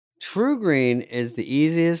True Green is the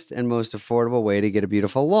easiest and most affordable way to get a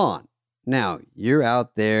beautiful lawn. Now, you're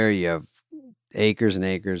out there, you have acres and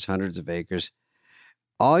acres, hundreds of acres.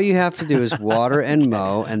 All you have to do is water and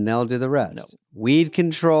mow, and they'll do the rest. No. Weed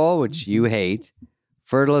control, which you hate,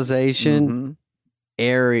 fertilization,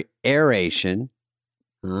 aeration.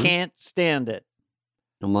 Can't stand it.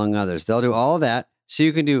 Among others. They'll do all of that, so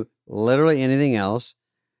you can do literally anything else.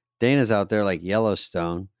 Dana's out there like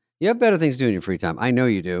Yellowstone. You have better things to do in your free time. I know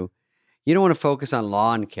you do. You don't want to focus on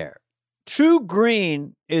lawn care. True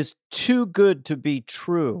Green is too good to be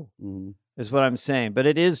true, is what I'm saying. But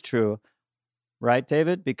it is true, right,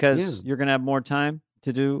 David? Because you're going to have more time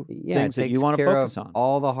to do things that you want to focus on.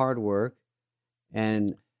 All the hard work,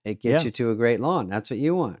 and it gets you to a great lawn. That's what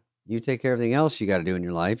you want. You take care of everything else you got to do in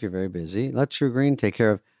your life. You're very busy. Let True Green take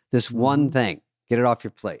care of this one thing. Get it off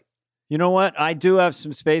your plate. You know what? I do have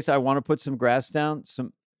some space. I want to put some grass down.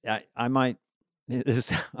 I might.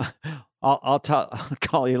 I'll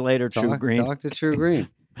call you later, True Green. Talk to True Green.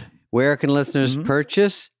 Where can listeners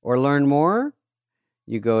purchase or learn more?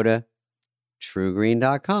 You go to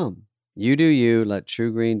truegreen.com. You do you. Let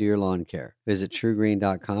True Green do your lawn care. Visit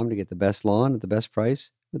truegreen.com to get the best lawn at the best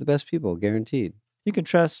price with the best people, guaranteed. You can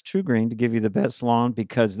trust True Green to give you the best lawn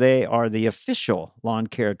because they are the official lawn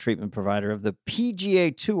care treatment provider of the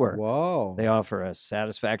PGA Tour. Whoa. They offer a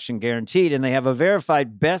satisfaction guaranteed, and they have a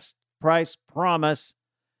verified best price promise,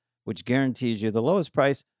 which guarantees you the lowest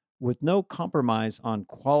price with no compromise on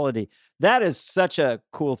quality. That is such a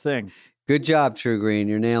cool thing. Good job, True Green.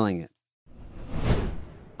 You're nailing it.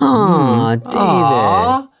 Aw,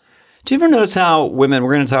 David. Do you ever notice how women,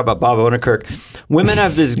 we're going to talk about Bob Odenkirk, women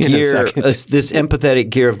have this gear, this empathetic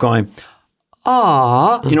gear of going,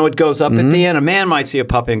 ah, you know, it goes up at the end. A man might see a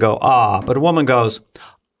puppy and go, ah, but a woman goes,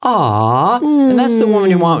 ah, and that's the woman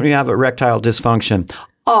you want when you have erectile dysfunction.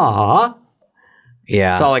 Ah.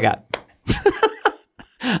 Yeah. That's all I got.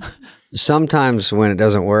 Sometimes when it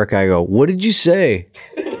doesn't work, I go, what did you say?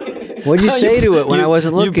 What did you say to it when I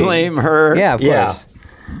wasn't looking? You blame her. Yeah, of course.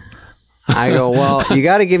 I go, well, you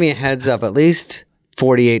got to give me a heads up, at least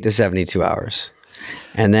 48 to 72 hours.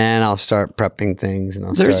 And then I'll start prepping things.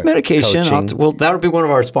 And There's medication. Well, that'll be one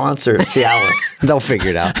of our sponsors, Cialis. They'll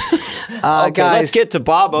figure it out. Okay, guys, let's get to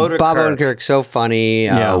Bob Odenkirk. Bob Odenkirk, so funny.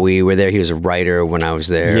 We were there. He was a writer when I was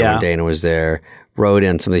there. Yeah. When Dana was there. Wrote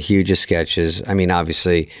in some of the hugest sketches. I mean,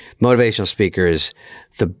 obviously, motivational speaker is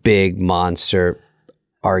the big monster,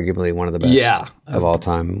 arguably one of the best of all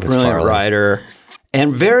time. Brilliant writer.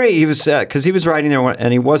 And he was, because he was writing there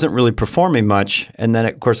and he wasn't really performing much. And then,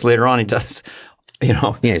 of course, later on he does, you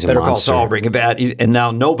know, he's Better Call Saul, Breaking Bad. And now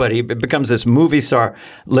Nobody becomes this movie star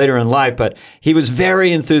later in life. But he was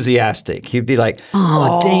very enthusiastic. He'd be like,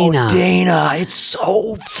 oh, Dana, it's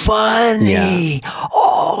so funny. Yeah.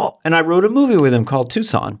 Oh. And I wrote a movie with him called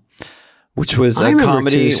Tucson, which was a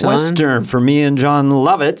comedy Western for me and John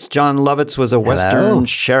Lovitz. John Lovitz was a Western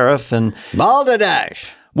sheriff. And Balderdash.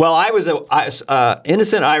 Well, I was an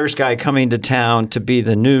innocent Irish guy coming to town to be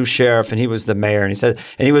the new sheriff, and he was the mayor. And he said,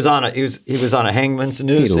 and he was on a hangman's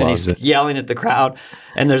noose, and he's yelling at the crowd.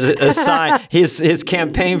 And there's a sign. His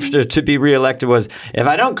campaign to be reelected was, "If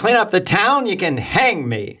I don't clean up the town, you can hang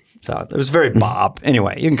me." So it was very Bob.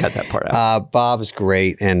 Anyway, you can cut that part out. Bob's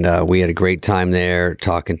great, and we had a great time there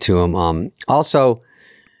talking to him. Also.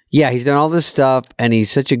 Yeah, he's done all this stuff, and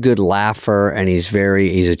he's such a good laugher, and he's a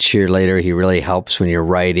cheerleader. He really helps when you're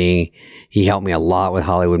writing. He helped me a lot with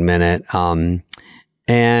Hollywood Minute,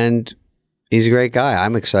 and he's a great guy.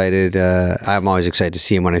 I'm excited. I'm always excited to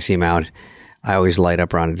see him when I see him out. I always light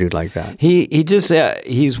up around a dude like that.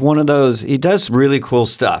 He's one of those. He does really cool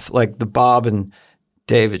stuff, like the Bob and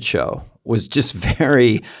David show was just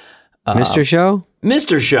very. Mr. Show?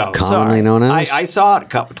 Mr. Show. Commonly known as? I saw it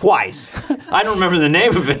twice. I don't remember the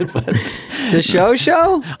name of it. But the show?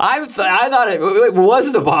 I thought it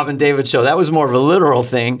was the Bob and David show. That was more of a literal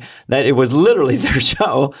thing, that it was literally their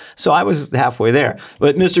show. So I was halfway there.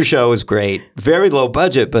 But Mr. Show was great. Very low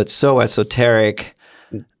budget, but so esoteric.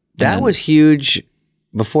 That was huge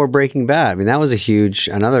before Breaking Bad. I mean, that was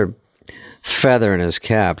another feather in his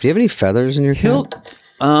cap. Do you have any feathers in your cap?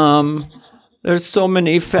 There's so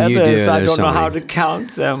many feathers, I don't know how to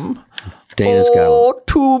count them. Dana's got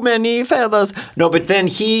too many feathers. No, but then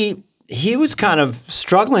he was kind of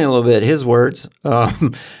struggling a little bit, his words.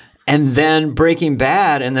 And then Breaking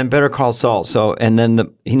Bad, and then Better Call Saul. So, and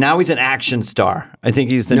then now he's an action star. I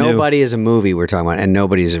think he's the Nobody is a movie we're talking about, and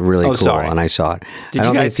Nobody is really cool, sorry. And I saw it. Did I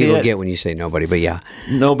don't you think people get when you say Nobody, but yeah.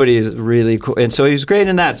 Nobody is really cool. And so he's great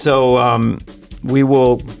in that. So we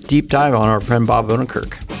will deep dive on our friend Bob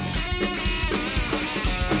Odenkirk.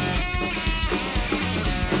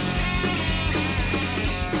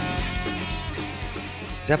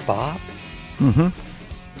 that Bob?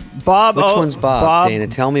 Bob. Which one's Bob? Dana,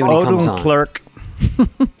 tell me when he comes on. Odenkirk.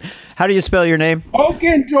 How do you spell your name?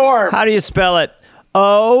 Odenkirk. How do you spell it?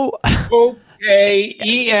 Okendorf.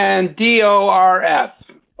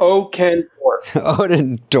 Odenkirk.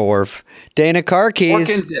 Odendorf. Dana car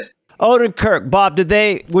keys. Odenkirk. Bob,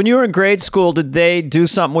 when you were in grade school, did they do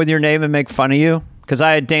something with your name and make fun of you? Because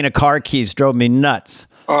I had Dana car keys, drove me nuts.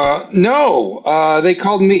 No. They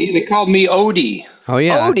called me Odie. Oh,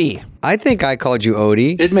 yeah. Odie. I think I called you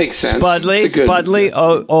Odie. It makes sense. Spudley,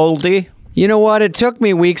 Oldie. You know what? It took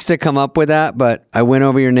me weeks to come up with that, but I went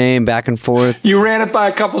over your name back and forth. You ran it by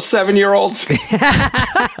a couple 7-year-olds.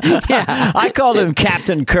 Yeah. I called him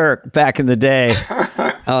Captain Kirk back in the day.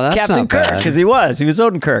 Oh, that's Captain not Kirk, bad. because he was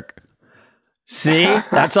Odenkirk. See,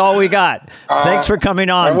 that's all we got. Thanks for coming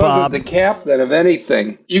on, I wasn't Bob. the captain of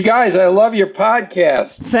anything. You guys, I love your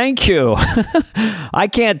podcast. Thank you. I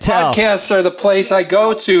can't tell. Podcasts are the place I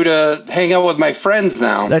go to hang out with my friends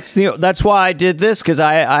now. That's why I did this, because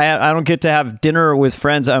I don't get to have dinner with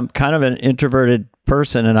friends. I'm kind of an introverted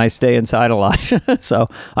person, and I stay inside a lot. So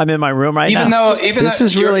I'm in my room right now. This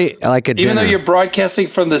is really like a dinner. Even though you're broadcasting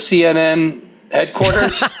from the CNN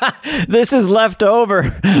headquarters. This is left over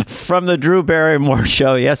from the Drew Barrymore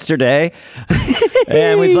show yesterday.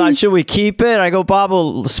 And we thought, should we keep it? I go, Bob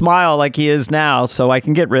will smile like he is now, so I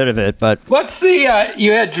can get rid of it. But what's the,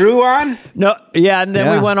 you had Drew on? No, yeah, and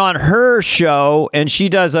then we went on her show, and she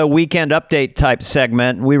does a weekend update type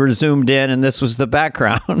segment. We were zoomed in, and this was the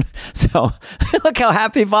background. So look how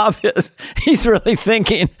happy Bob is. He's really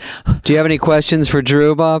thinking. Do you have any questions for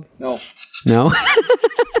Drew, Bob? No. No?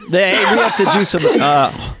 We have to do some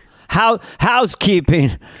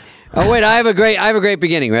housekeeping. Oh wait, I have a great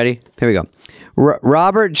beginning. Ready? Here we go.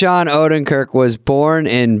 Robert John Odenkirk was born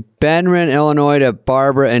in Benron, Illinois, to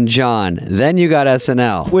Barbara and John. Then you got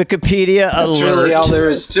SNL. Wikipedia alert. That's really all there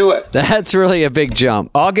is to it. That's really a big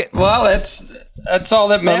jump. Well, that's all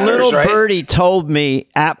that matters, a little right? birdie told me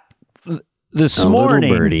this morning.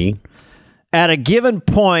 Little birdie. At a given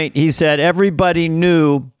point, he said everybody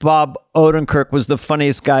knew Bob Odenkirk was the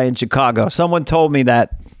funniest guy in Chicago. Someone told me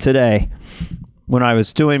that today when I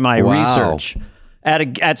was doing my research.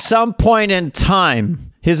 At some point in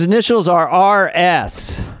time, his initials are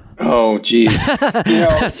RS. Oh, geez.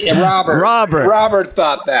 Robert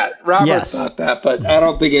thought that. Robert thought that, but I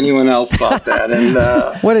don't think anyone else thought that. And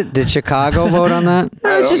what did Chicago vote on that?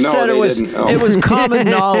 I just said it was common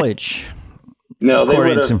knowledge. No, they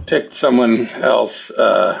would have picked someone else.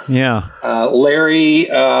 Larry.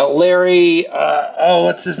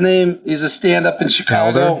 What's his name? He's a stand-up in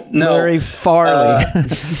Chicago. No, Larry Farley.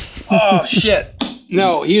 Oh shit!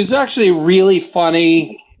 No, he was actually really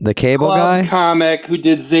funny. The cable guy, comic who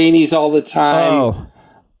did zanies all the time.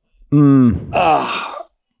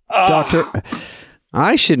 Doctor.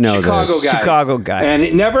 I should know this. Chicago guy, and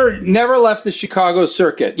it never left the Chicago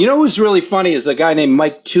circuit. You know who's really funny is a guy named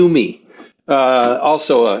Mike Toomey.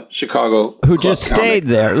 Also a Chicago who just stayed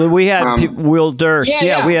there. We had Will Durst.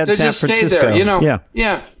 Yeah, we had San Francisco. There,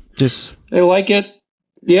 they like it.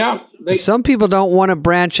 Yeah. Some people don't want to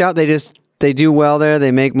branch out. They do well there.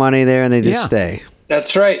 They make money there, and they just stay.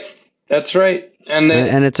 That's right. And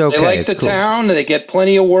it's okay. They like it's the cool. town. They get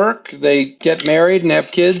plenty of work. They get married and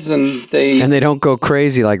have kids, and they don't go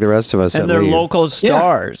crazy like the rest of us. And they're local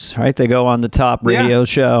stars, right? They go on the top radio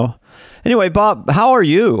show. Anyway, Bob, how are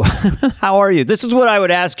you? How are you? This is what I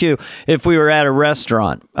would ask you if we were at a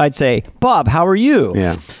restaurant. I'd say, Bob, how are you?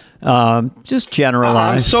 Yeah. Just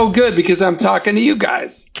generalize. I'm so good because I'm talking to you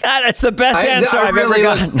guys. God, that's the best answer I've ever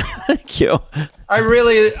gotten. Thank you. I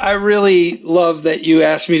really love that you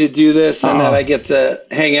asked me to do this and that I get to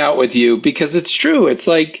hang out with you because it's true. It's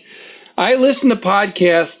like I listen to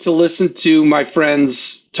podcasts to listen to my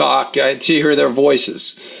friends talk, to hear their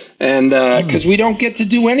voices. And because we don't get to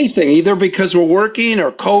do anything, either because we're working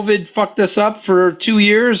or COVID fucked us up for 2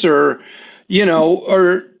 years or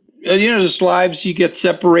just lives you get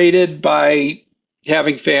separated by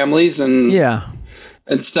having families and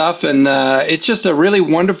stuff. And it's just a really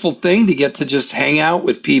wonderful thing to get to just hang out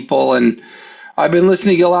with people. And I've been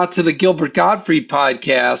listening a lot to the Gilbert Gottfried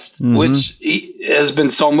podcast, which has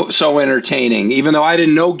been so entertaining, even though I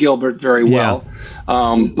didn't know Gilbert very well.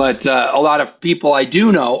 But a lot of people I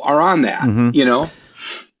do know are on that,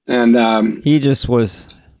 and he just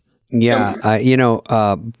was. Yeah,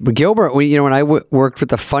 Gilbert. When I worked with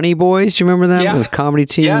the Funny Boys, do you remember them? The comedy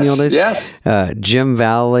team in the old days. Yes. Jim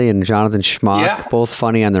Valley and Jonathan Schmock, both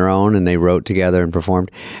funny on their own, and they wrote together and performed.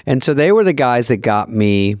 And so they were the guys that got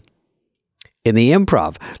me in the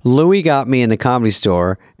improv. Louis got me in the Comedy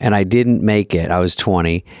Store, and I didn't make it. I was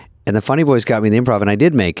 20, and the Funny Boys got me in the improv, and I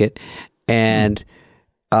did make it. And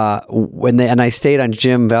and I stayed on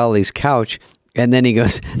Jim Valley's couch. And then he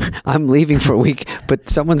goes, I'm leaving for a week, but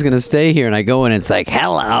someone's going to stay here. And I go in and it's like,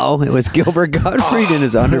 hello. It was Gilbert Gottfried in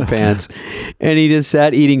his underpants. And he just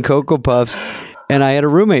sat eating Cocoa Puffs. And I had a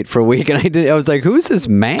roommate for a week. And I was like, who's this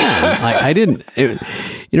man?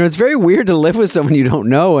 It's very weird to live with someone you don't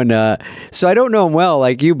know. And so I don't know him well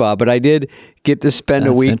like you, Bob, but I did get to spend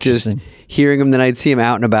a week just hearing him. Then I'd see him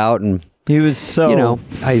out and about. And he was so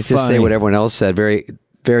I just say what everyone else said. Very,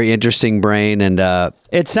 very interesting brain and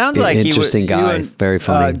it sounds like interesting guy, very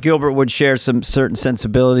funny. Gilbert would share some certain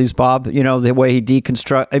sensibilities, Bob. The way he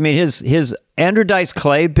deconstruct. I mean, his Andrew Dice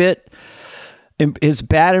Clay bit, his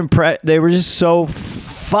bad impression. They were just so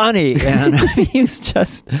funny, and he was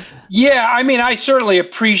just. Yeah, I mean, I certainly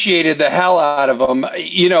appreciated the hell out of him.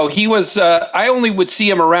 He was. I only would see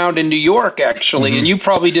him around in New York, actually, and you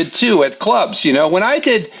probably did too at clubs. When I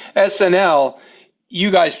did SNL. You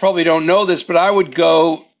guys probably don't know this, but I would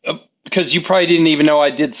go because you probably didn't even know I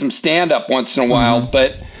did some stand up once in a while,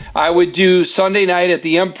 but I would do Sunday night at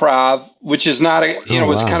the Improv, which is not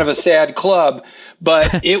was kind of a sad club, but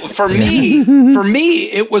for me,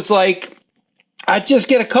 it was like, I'd just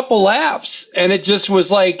get a couple laughs and it just was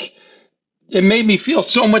like, it made me feel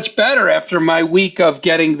so much better after my week of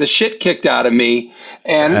getting the shit kicked out of me.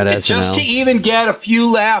 And just to even get a few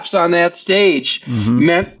laughs on that stage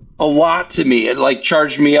meant a lot to me. It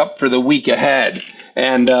charged me up for the week ahead.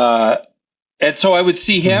 And so I would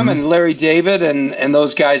see him and Larry David and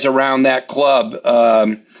those guys around that club.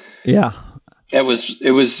 It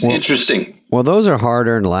was interesting. Well, those are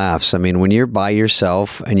hard-earned laughs. I mean, when you're by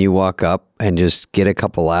yourself and you walk up and just get a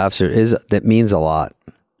couple laughs, that means a lot.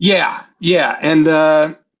 Yeah. And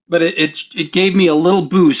but it gave me a little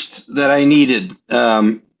boost that I needed.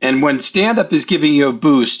 And when stand-up is giving you a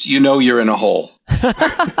boost, you're in a hole.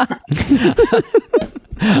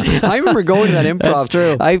 I remember going to that improv. That's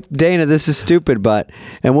true. Dana, this is stupid,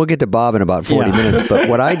 and we'll get to Bob in about 40 minutes. But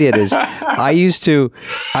what I did is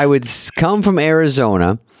I would come from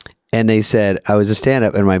Arizona, and they said, I was a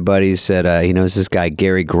stand-up, and my buddy said, he knows this guy,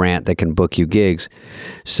 Gary Grant, that can book you gigs.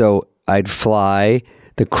 So I'd fly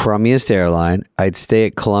the crummiest airline. I'd stay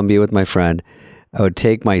at Columbia with my friend. I would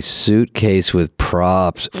take my suitcase with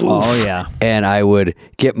props. Oh, yeah. And I would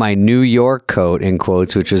get my New York coat, in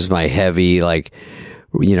quotes, which was my heavy,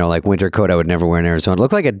 winter coat I would never wear in Arizona. It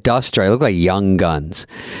looked like a duster. I looked like Young Guns.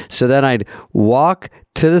 So then I'd walk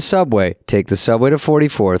to the subway, take the subway to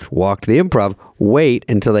 44th, walk to the Improv, wait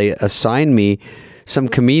until they assigned me some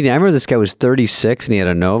comedian. I remember this guy was 36 and he had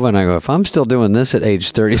a Nova. And I go, if I'm still doing this at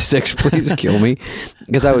age 36, please kill me.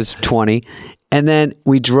 Because I was 20. And then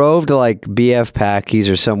we drove to BF Packies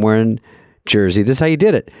or somewhere in Jersey. This is how you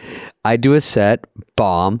did it. I'd do a set,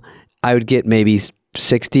 bomb. I would get maybe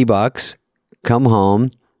 $60, come home,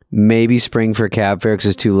 maybe spring for a cab fare because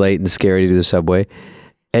it's too late and scary to do the subway,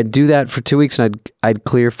 and do that for 2 weeks, and I'd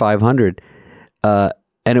clear 500, and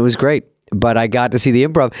it was great. But I got to see the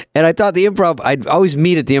Improv, and I thought the Improv, I'd always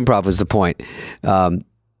meet at the Improv was the point.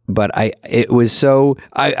 But it was so,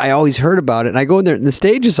 I always heard about it, and I go in there, and the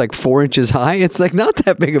stage is 4 inches high. It's not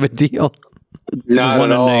that big of a deal. Not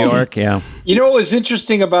one at all. in New York, yeah. What was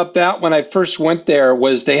interesting about that when I first went there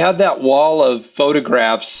was they had that wall of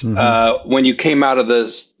photographs when you came out of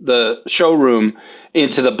the showroom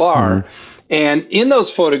into the bar. And in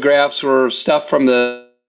those photographs were stuff from the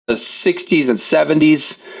 60s and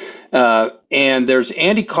 70s. And there's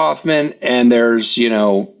Andy Kaufman, and there's,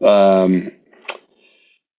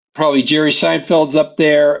 probably Jerry Seinfeld's up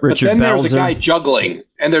there. Richard but then Belzer. there's a guy juggling,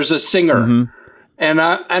 and there's a singer. And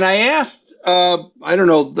I asked, I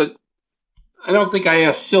don't think I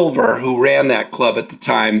asked Silver, who ran that club at the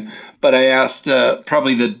time, but I asked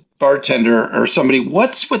probably the bartender or somebody,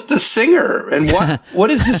 what's with the singer? And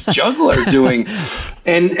what is this juggler doing?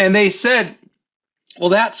 And they said, well,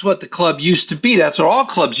 that's what the club used to be. That's what all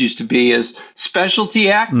clubs used to be, is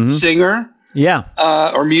specialty act, singer,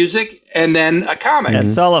 or music, and then a comic. Ed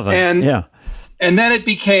Sullivan. And then it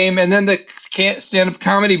became, and then the stand-up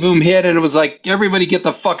comedy boom hit, and it was like, everybody get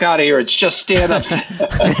the fuck out of here. It's just stand-ups.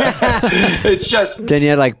 It's just. Then you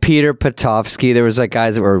had Peter Potofsky. There was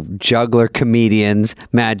guys that were juggler comedians,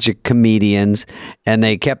 magic comedians, and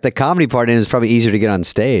they kept the comedy part in. It was probably easier to get on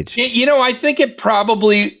stage. I think it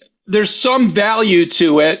probably, there's some value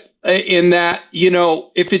to it in that,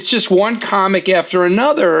 if it's just one comic after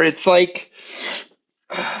another, it's like,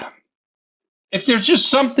 if there's just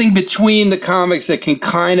something between the comics that can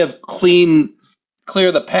kind of clear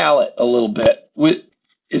the palate a little bit,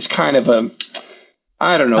 it's kind of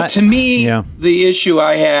I don't know. To me, the issue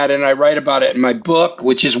I had, and I write about it in my book,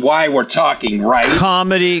 which is why we're talking, right?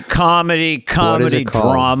 Comedy,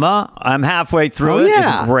 drama. I'm halfway through it.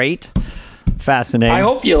 It's great. Fascinating. I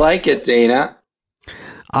hope you like it, Dana.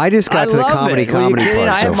 I just got to the comedy part.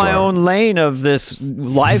 I have my own lane of this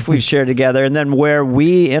life we've shared together, and then where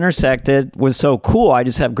we intersected was so cool. I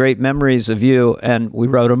just have great memories of you, and we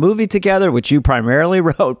wrote a movie together, which you primarily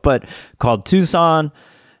wrote, but called Tucson.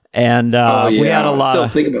 And we had a lot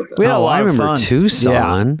of I remember fun. Tucson.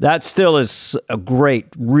 Yeah, that still is a great,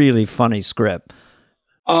 really funny script.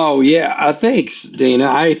 Oh, yeah. Thanks, Dana.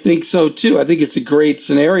 I think so, too. I think it's a great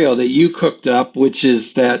scenario that you cooked up, which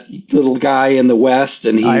is that little guy in the West.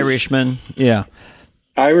 And he's Irishman. Yeah.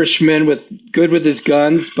 Irishman good with his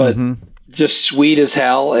guns, but just sweet as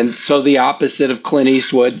hell. And so the opposite of Clint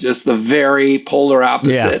Eastwood, just the very polar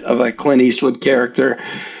opposite of a Clint Eastwood character.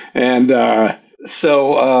 And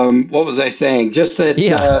so what was I saying? Just that.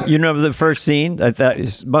 Yeah. You remember the first scene? I thought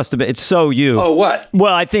it must have been. It's so you. Oh, what?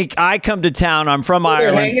 Well, I think I come to town. I'm from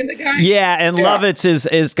Ireland. Hanging the guy? Yeah, and Lovitz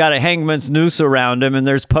is got a hangman's noose around him, and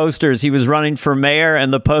there's posters. He was running for mayor,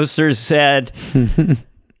 and the posters said,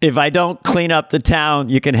 "If I don't clean up the town,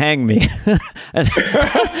 you can hang me."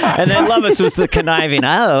 and then Lovitz was the conniving.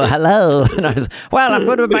 Oh, hello. And I was, well, I'm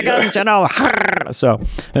good with my guns, you know. So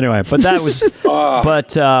anyway, but that was.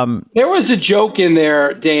 There was a joke in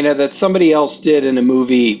there, Dana, that somebody else did in a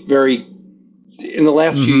movie in the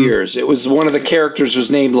last few years. It was one of the characters was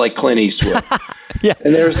named like Clint Eastwood. Yeah.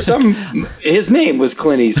 And his name was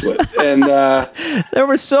Clint Eastwood. And there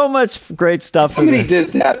was so much great stuff. Somebody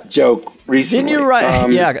did that joke recently. Didn't you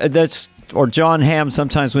write? Or John Hamm.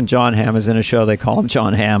 Sometimes when John Hamm is in a show, they call him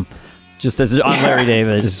John Hamm. Just as on Larry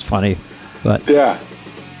David. It's funny. But yeah.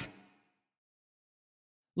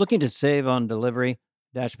 Looking to save on delivery?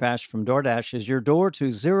 DashPass from DoorDash is your door to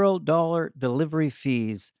 $0 delivery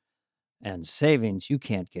fees and savings you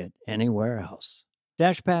can't get anywhere else.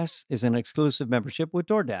 DashPass is an exclusive membership with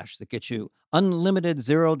DoorDash that gets you unlimited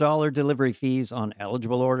 $0 delivery fees on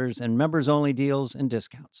eligible orders and members-only deals and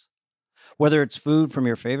discounts. Whether it's food from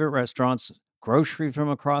your favorite restaurants, grocery from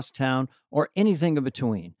across town, or anything in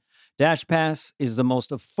between, DashPass is the most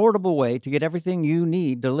affordable way to get everything you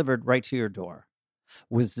need delivered right to your door.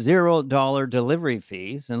 With $0 delivery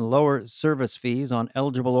fees and lower service fees on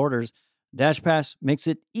eligible orders, DashPass makes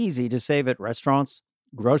it easy to save at restaurants,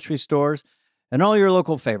 grocery stores, and all your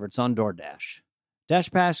local favorites on DoorDash.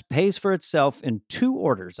 DashPass pays for itself in 2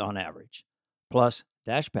 orders on average. Plus,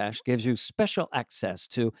 DashPass gives you special access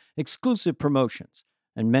to exclusive promotions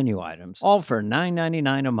and menu items, all for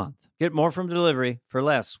 $9.99 a month. Get more from delivery for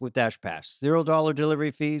less with DashPass. $0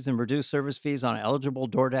 delivery fees and reduced service fees on eligible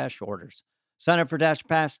DoorDash orders. Sign up for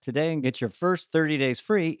DashPass today and get your first 30 days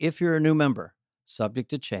free if you're a new member. Subject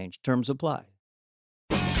to change. Terms apply.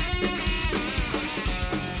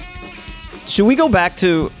 Should we go back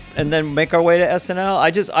to and then make our way to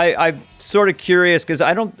SNL? I'm sort of curious because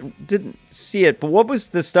I didn't see it. But what was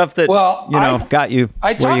the stuff that got you?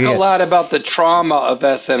 I talk a lot about the trauma of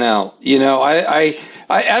SNL.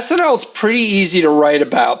 SNL is pretty easy to write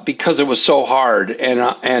about because it was so hard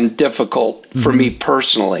and difficult for me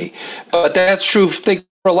personally. But that's true, I think,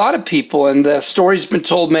 for a lot of people. And the story's been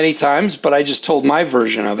told many times, but I just told my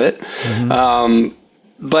version of it.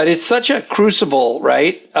 But it's such a crucible,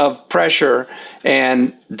 right, of pressure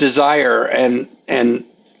and desire and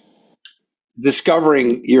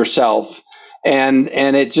discovering yourself. And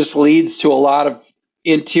it just leads to a lot of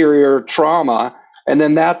interior trauma. And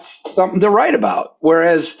then that's something to write about.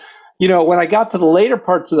 Whereas, when I got to the later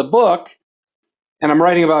parts of the book, and I'm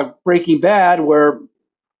writing about Breaking Bad, there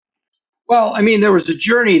was a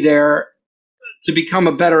journey there to become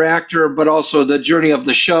a better actor, but also the journey of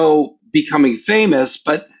the show becoming famous.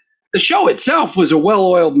 But the show itself was a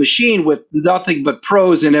well-oiled machine with nothing but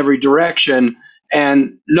pros in every direction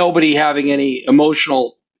and nobody having any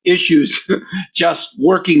emotional issues, just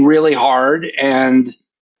working really hard and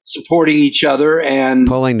supporting each other and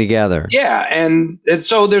pulling together. Yeah. And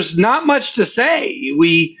so there's not much to say.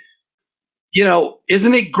 Isn't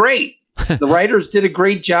it great? The writers did a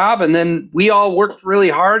great job, and then we all worked really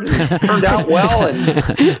hard and it turned out well. And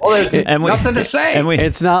there's nothing to say.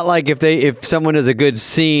 It's not like if someone does a good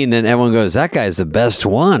scene and everyone goes, "That guy's the best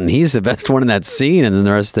one. He's the best one in that scene," and then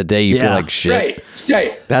the rest of the day you feel like shit.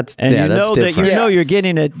 Right. That's different. You're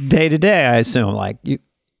getting it day to day. I assume, like you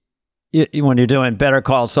when you're doing Better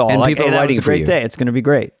Call Saul, and like, people hey, writing that was a great day. It's going to be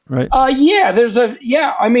great, right?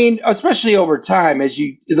 Especially over time,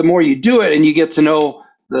 the more you do it and you get to know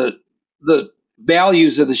the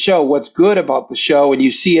values of the show, what's good about the show, and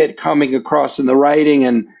you see it coming across in the writing,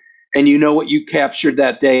 and what you captured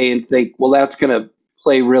that day, and think, well, that's going to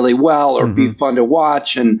play really well or be fun to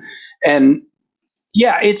watch. And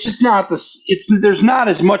yeah, it's just not there's not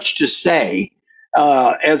as much to say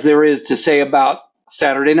as there is to say about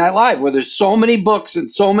Saturday Night Live, where there's so many books and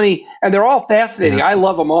and they're all fascinating. Yeah. I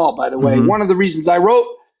love them all, by the way. One of the reasons I wrote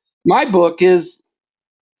my book is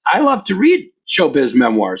I love to read showbiz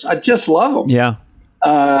memoirs. I just love them. Yeah.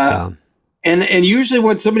 And usually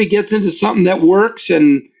when somebody gets into something that works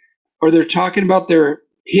or they're talking about their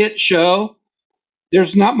hit show,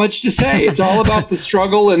 there's not much to say. It's all about the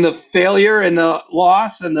struggle and the failure and the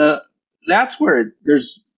loss that's where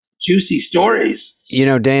there's juicy stories. You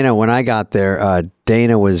know, Dana, when I got there, Bob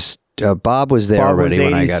was there Bob already was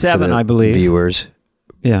when I got to the I believe. Viewers.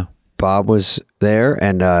 Yeah. Bob was there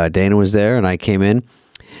and Dana was there and I came in.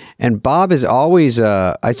 And Bob is always,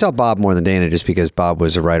 I saw Bob more than Dana just because Bob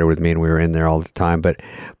was a writer with me and we were in there all the time. But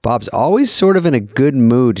Bob's always sort of in a good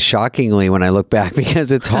mood, shockingly, when I look back,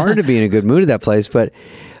 because it's hard to be in a good mood at that place. But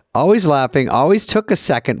always laughing, always took a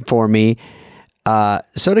second for me.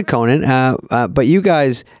 So did Conan. But you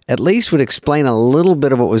guys at least would explain a little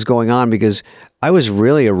bit of what was going on, because I was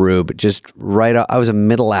really a rube, I was a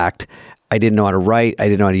middle act. I didn't know how to write. I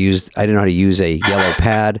didn't know how to use a yellow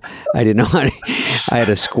pad. I had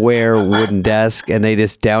a square wooden desk, and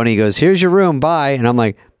Downey goes, "Here's your room, bye." And I'm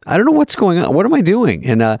like, I don't know what's going on. What am I doing?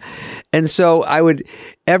 And so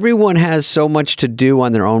everyone has so much to do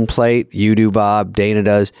on their own plate. You do, Bob, Dana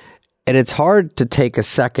does. And it's hard to take a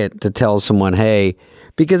second to tell someone, hey,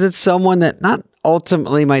 because it's someone that not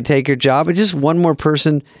ultimately might take your job, but just one more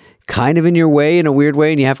person kind of in your way in a weird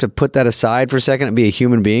way. And you have to put that aside for a second and be a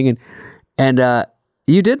human being. And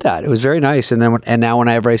you did that. It was very nice. And now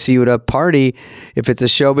whenever I see you at a party, if it's a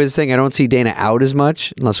showbiz thing, I don't see Dana out as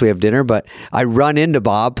much unless we have dinner, but I run into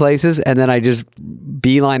Bob places and then I just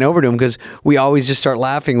beeline over to him because we always just start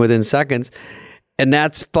laughing within seconds. And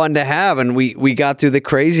that's fun to have. And we got through the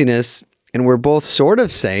craziness and we're both sort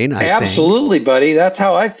of sane, I think. Absolutely, buddy. That's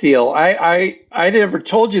how I feel. I never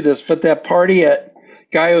told you this, but that party at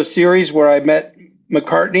Guy O'Series where I met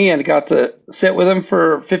McCartney and got to sit with him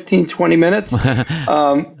for 15, 20 minutes.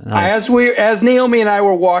 Nice. As Naomi and I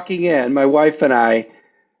were walking in, my wife and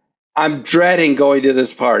I'm dreading going to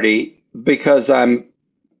this party because I'm,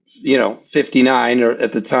 59 or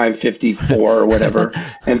at the time 54 or whatever,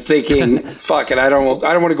 and thinking, fuck it, I don't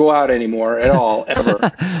want to go out anymore at all,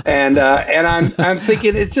 ever. And I'm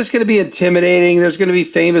thinking it's just going to be intimidating. There's going to be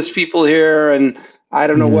famous people here and I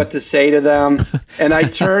don't know what to say to them. And I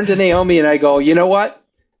turn to Naomi and I go, you know what?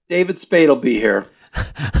 David Spade will be here.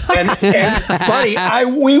 And buddy,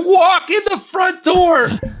 we walk in the front door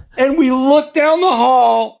and we look down the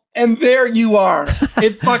hall and there you are.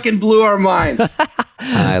 It fucking blew our minds.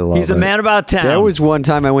 I love He's a man about town. There was one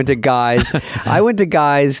time I went to Guys.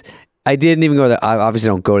 I didn't even go I obviously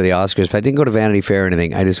don't go to the Oscars, but I didn't go to Vanity Fair or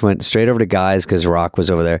anything. I just went straight over to Guys because Rock was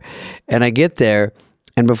over there. And I get there,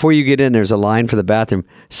 and before you get in, there's a line for the bathroom.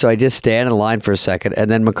 So I just stand in line for a second, and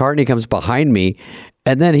then McCartney comes behind me,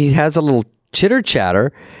 and then he has a little chitter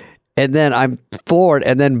chatter, and then I'm floored,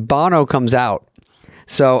 and then Bono comes out.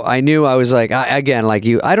 So I knew I was like, again, like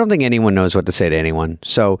you, I don't think anyone knows what to say to anyone.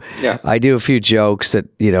 So yeah. I do a few jokes that,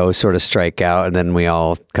 sort of strike out, and then we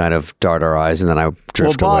all kind of dart our eyes, and then I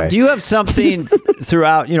drift away. Bob, do you have something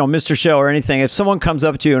throughout, Mr. Show or anything? If someone comes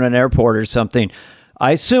up to you in an airport or something,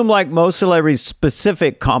 I assume like most celebrities,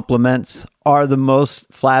 specific compliments are the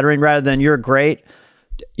most flattering rather than you're great.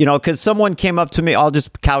 Because someone came up to me, I'll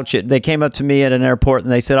just couch it. They came up to me at an airport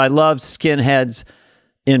and they said, I love skinheads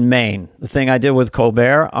in Maine, the thing I did with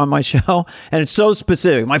Colbert on my show. And it's so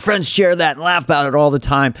specific. My friends share that and laugh about it all the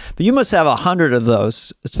time. But you must have 100 of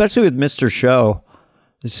those, especially with Mr. Show.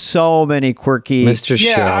 There's so many quirky... Mr. Show.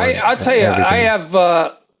 Yeah, I'll tell you, everything. I have...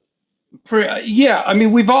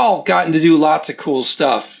 we've all gotten to do lots of cool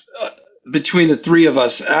stuff between the three of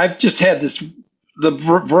us. I've just had the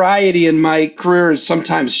variety in my career is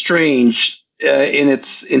sometimes strange in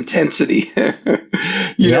its intensity,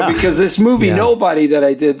 because this movie, Nobody, that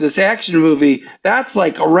I did, this action movie, that's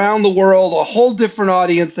like around the world, a whole different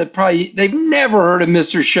audience that probably they've never heard of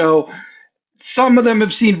Mr. Show. Some of them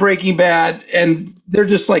have seen Breaking Bad, and they're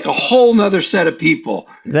just like a whole nother set of people.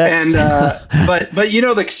 But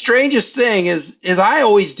the strangest thing is I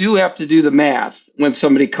always do have to do the math when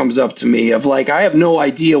somebody comes up to me of like, I have no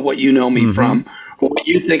idea what you know me from, or what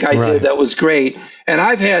you think I did that was great. And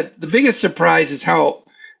I've had the biggest surprise is how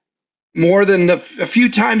more than a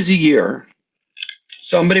few times a year,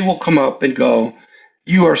 somebody will come up and go,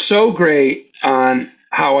 you are so great on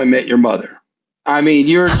How I Met Your Mother. I mean,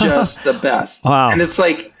 you're just the best. Wow. And it's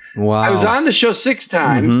like, I was on the show 6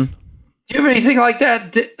 times. Do you have anything like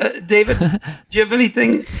that, David? Do you have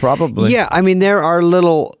anything? Probably. Yeah, I mean, there are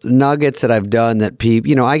little nuggets that I've done that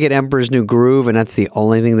people, I get Emperor's New Groove, and that's the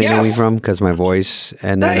only thing they know me from because my voice.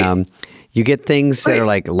 And then you get things that are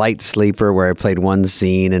like Light Sleeper, where I played one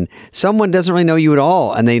scene, and someone doesn't really know you at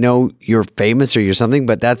all, and they know you're famous or you're something,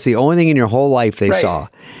 but that's the only thing in your whole life they saw.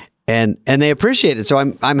 And they appreciate it, so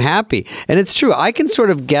I'm happy. And it's true. I can sort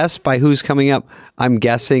of guess by who's coming up. I'm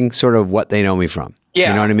guessing sort of what they know me from. Yeah.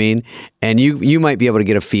 You know what I mean? And you might be able to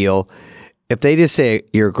get a feel. If they just say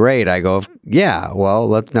you're great, I go, yeah. Well,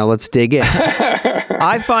 let's dig in.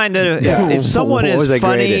 I find that if someone is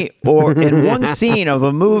funny or in one scene of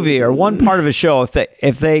a movie or one part of a show,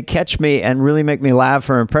 if they catch me and really make me laugh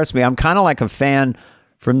or impress me, I'm kind of like a fan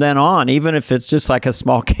from then on, even if it's just like a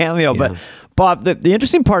small cameo. Yeah. But Bob, the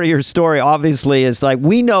interesting part of your story, obviously, is like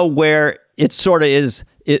we know where it sort of is.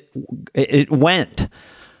 It went.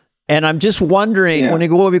 And I'm just wondering, when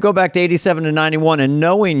we go back to 87 to 91 and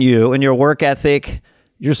knowing you and your work ethic,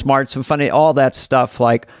 your smarts and funny, all that stuff,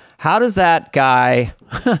 like, how does that guy,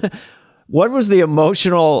 what was the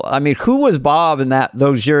emotional, I mean, who was Bob in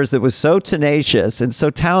those years that was so tenacious and so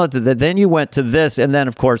talented that then you went to this, and then,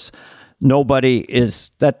 of course, nobody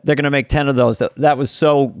is, that they're going to make 10 of those. That was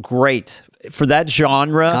so great for that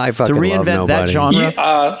genre, to reinvent that genre.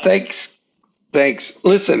 Thanks.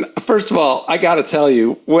 Listen, first of all, I got to tell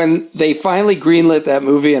you, when they finally greenlit that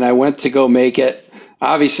movie and I went to go make it,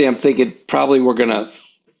 obviously I'm thinking probably we're going to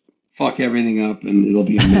fuck everything up and it'll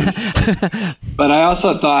be a mess. But I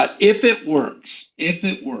also thought, if it works,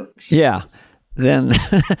 yeah, then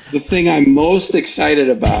the thing I'm most excited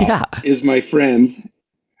about is my friends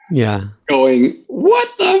going, what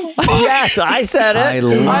the fuck? Yes, I said it.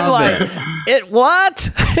 I'm like, what?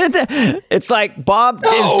 It's like Bob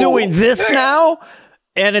is doing this now,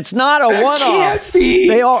 and it's not a one-off.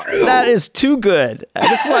 That is too good.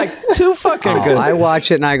 It's like too fucking good. I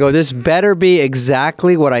watch it and I go, this better be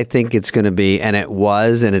exactly what I think it's going to be, and it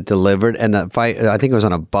was, and it delivered. And the fight, I think it was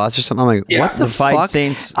on a bus or something. I'm like, what the fuck? Fight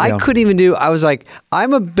scenes, I couldn't even do. I was like,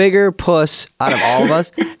 I'm a bigger puss out of all of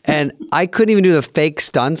us, and I couldn't even do the fake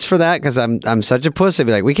stunts for that because I'm such a puss. I'd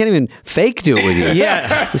be like, we can't even fake do it with you.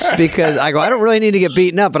 Yeah, it's because I go, I don't really need to get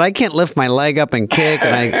beaten up, but I can't lift my leg up and kick,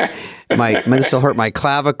 and this will hurt my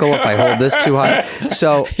clavicle if I hold this too high.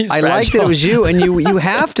 So I liked that it was you, and you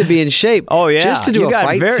have to be in shape. Oh yeah, just to do a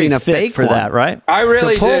fight scene, a fake for that, right? I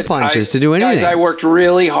really to pull did. punches, to do anything. Guys, I worked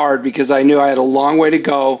really hard because I knew I had a long way to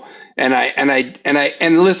go, and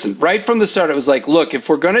listen, right from the start, it was like, look, if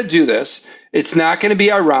we're going to do this, it's not going to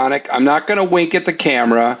be ironic. I'm not going to wink at the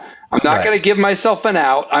camera. I'm not going to give myself an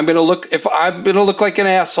out. I'm going to look like an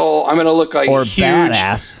asshole. I'm going to look like a huge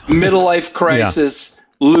badass middle life crisis.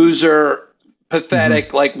 Loser,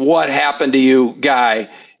 pathetic, like what happened to you guy.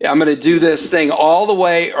 I'm going to do this thing all the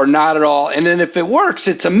way or not at all. And then if it works,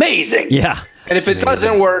 it's amazing. Yeah. And if it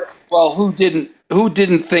doesn't work, well, who didn't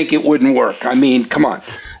think it wouldn't work? I mean, come on.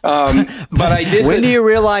 But I did. When do you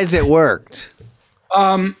realize it worked?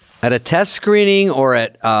 At a test screening or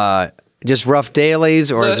at just rough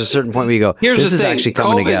dailies, or is there a certain point where you go, this is actually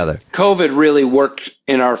coming together? COVID really worked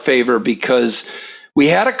in our favor because we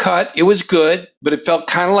had a cut. It was good, but it felt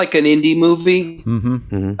kind of like an indie movie. Mm-hmm.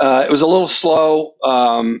 Mm-hmm. It was a little slow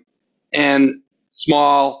and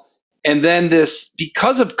small. And then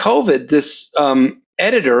because of COVID, this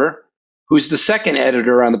editor, who's the second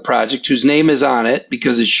editor on the project, whose name is on it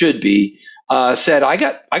because it should be, said, I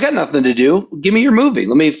got nothing to do. Give me your movie.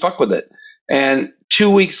 Let me fuck with it. And 2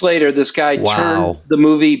 weeks later, this guy turned the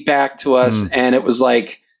movie back to us, and it was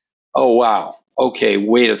like, oh, wow. Okay,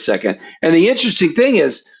 wait a second. And the interesting thing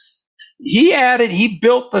is, he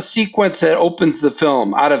built the sequence that opens the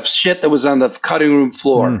film out of shit that was on the cutting room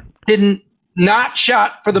floor. Not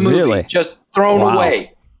shot for the movie, just thrown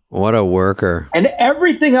away. What a worker. And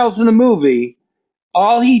everything else in the movie,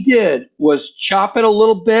 all he did was chop it a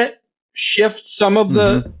little bit, shift some of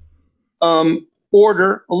the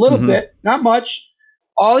order a little bit, not much.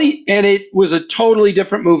 And it was a totally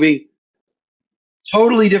different movie,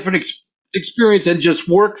 totally different experience, and just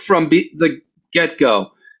worked from the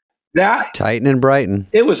get-go. That Tighten and Brighton.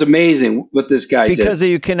 It was amazing what this guy did. Because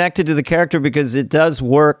you connected to the character, because it does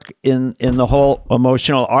work in the whole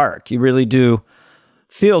emotional arc. You really do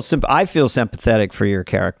feel. I feel sympathetic for your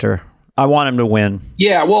character. I want him to win.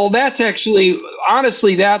 Yeah, well, that's actually,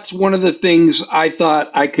 honestly, that's one of the things I thought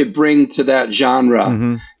I could bring to that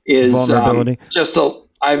genre is vulnerability.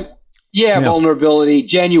 Vulnerability,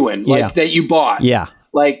 genuine, like that you bought. Yeah.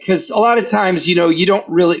 Like, because a lot of times, you don't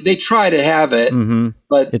really, they try to have it,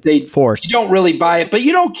 but you don't really buy it. But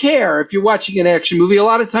you don't care if you're watching an action movie. A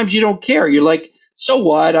lot of times you don't care. You're like, so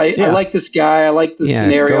what? I like this guy. I like the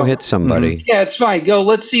scenario. Go hit somebody. Mm-hmm. Yeah, it's fine. Go.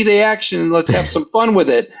 Let's see the action and let's have some fun with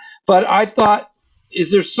it. But I thought,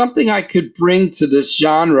 is there something I could bring to this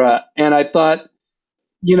genre? And I thought,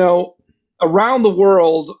 around the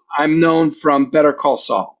world, I'm known from Better Call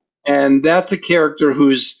Saul. And that's a character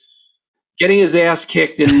who's getting his ass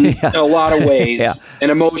kicked in a lot of ways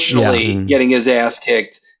and emotionally getting his ass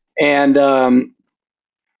kicked. And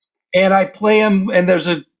I play him, and there's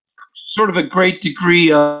a sort of a great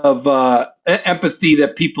degree of empathy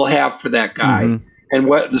that people have for that guy and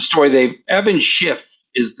what the story Evan Schiff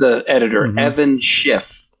is the editor. Evan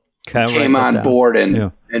Schiff came on board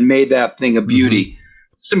and made that thing a beauty.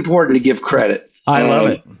 It's important to give credit. I love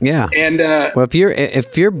it. Yeah. And well,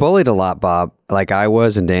 if you're bullied a lot, Bob, like I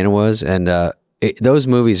was and Dana was, and those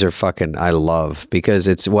movies are fucking I love because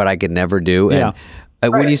it's what I could never do.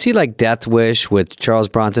 And when you see like Death Wish with Charles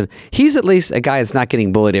Bronson, he's at least a guy that's not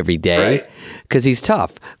getting bullied every day because he's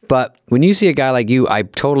tough. But when you see a guy like you, I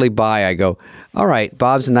totally buy. I go, all right,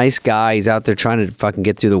 Bob's a nice guy. He's out there trying to fucking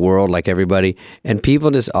get through the world like everybody. And people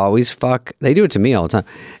just always fuck. They do it to me all the time.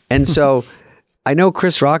 And so I know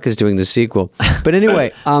Chris Rock is doing the sequel. But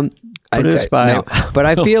anyway, but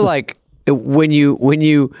I feel like when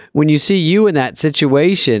you see you in that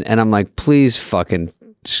situation, and I'm like, please fucking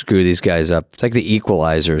screw these guys up. It's like the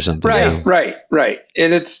Equalizer or something. Right.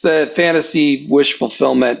 And it's the fantasy wish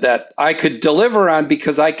fulfillment that I could deliver on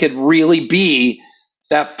because I could really be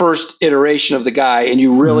that first iteration of the guy, and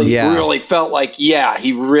you really felt like,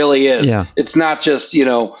 he really is. Yeah. It's not just, I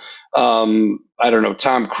don't know,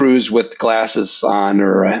 Tom Cruise with glasses on,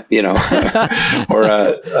 or or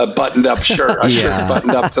a buttoned up shirt, shirt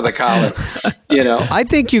buttoned up to the collar. I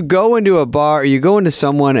think you go into a bar, or you go into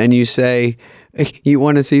someone, and you say you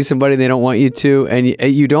want to see somebody, they don't want you to, and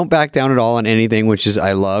you don't back down at all on anything, which is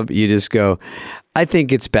I love. You just go, I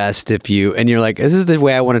think it's best if you, and you're like, this is the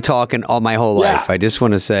way I want to talk in all my whole life. I just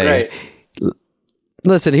want to say,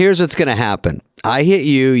 listen, here's what's going to happen. I hit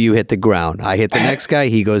you, you hit the ground. I hit the next guy,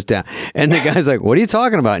 he goes down. And the guy's like, what are you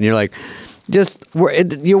talking about? And you're like,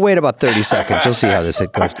 you wait about 30 seconds. You'll see how this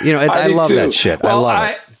hit goes. I love that shit. Well,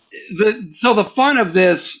 I love it. So the fun of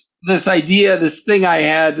this idea, this thing I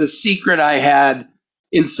had, the secret I had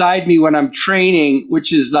inside me when I'm training,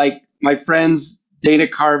 which is like my friends, Dana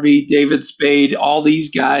Carvey, David Spade, all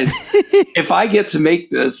these guys, if I get to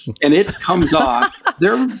make this and it comes off,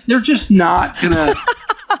 they're just not going to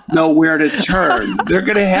know where to turn. They're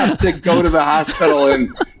going to have to go to the hospital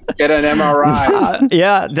and get an MRI.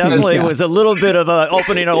 Definitely. It was a little bit of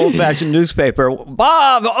opening an old-fashioned newspaper.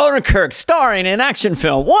 Bob Odenkirk starring in action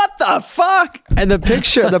film. What the fuck? And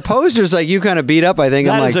the poster's like you kind of beat up, I think.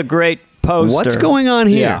 That is a great poster. What's going on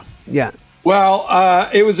here? Yeah. Well,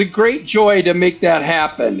 it was a great joy to make that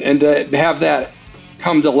happen and to have that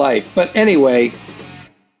come to life. But anyway.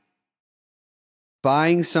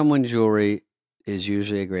 Buying someone jewelry is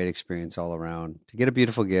usually a great experience all around. To get a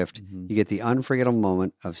beautiful gift, you get the unforgettable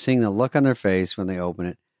moment of seeing the look on their face when they open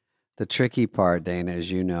it. The tricky part, Dana, as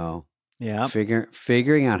you know,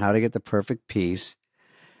 figuring out how to get the perfect piece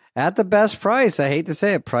at the best price. I hate to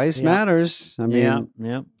say it, price matters. I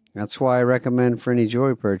mean, that's why I recommend for any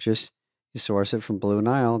jewelry purchase, you source it from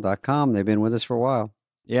BlueNile.com. They've been with us for a while.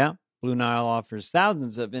 Yeah, Blue Nile offers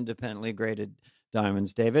thousands of independently graded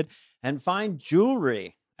diamonds, David, and fine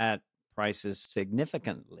jewelry at prices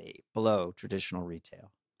significantly below traditional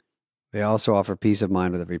retail. They also offer peace of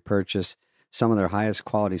mind with every purchase. They have some of the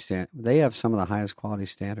highest quality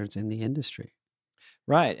standards in the industry.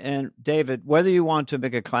 Right. And David, whether you want to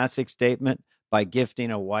make a classic statement by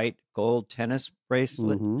gifting a white gold tennis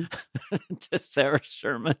bracelet to Sarah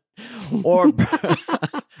Sherman, or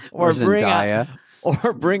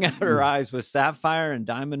bring out her eyes with sapphire and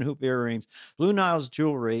diamond hoop earrings, Blue Nile's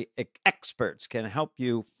jewelry experts can help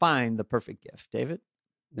you find the perfect gift. David?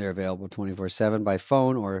 They're available 24/7 by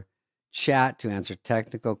phone or chat to answer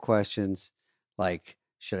technical questions like,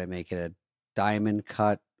 should I make it a diamond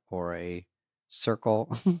cut or a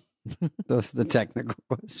circle? Those are the technical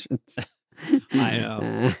questions. I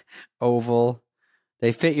know. Oval.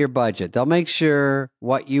 They fit your budget. They'll make sure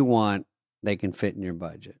what you want, they can fit in your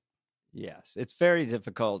budget. Yes. It's very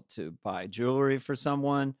difficult to buy jewelry for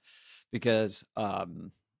someone because,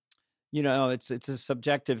 it's a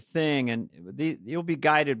subjective thing, and you'll be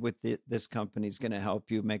guided with this company's going to help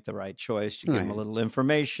you make the right choice. You give them a little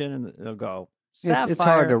information and they'll go, sapphire. It's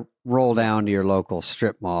hard to roll down to your local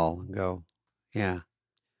strip mall and go,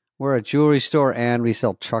 we're a jewelry store and we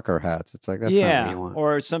sell trucker hats. It's like, that's not what you want.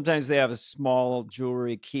 Or sometimes they have a small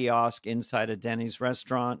jewelry kiosk inside a Denny's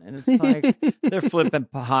restaurant, and it's like they're flipping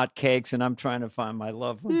hot cakes and I'm trying to find my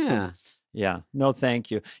loved ones. Yeah. Yeah. No, thank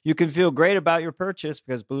you. You can feel great about your purchase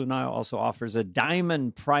because Blue Nile also offers a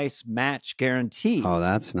diamond price match guarantee. Oh,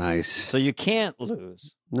 that's nice. So you can't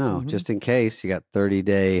lose. No, just in case. You got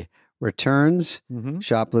 30-day returns.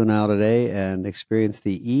 Shop Blue Nile today and experience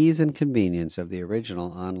the ease and convenience of the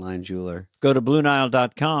original online jeweler. Go to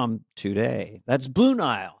BlueNile.com today. That's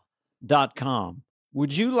BlueNile.com.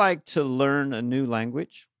 Would you like to learn a new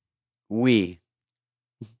language? Oui.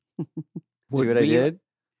 See what I did?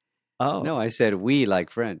 Oh. No, I said we like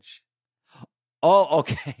French. Oh,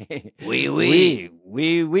 okay. Oui.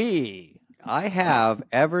 I have,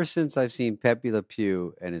 ever since I've seen Pepe Le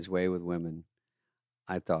Pew and his way with women,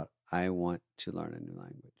 I thought, I want to learn a new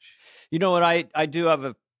language. You know what? I do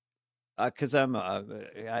have because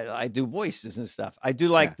I do voices and stuff. I do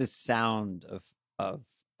like the sound of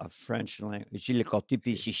French language.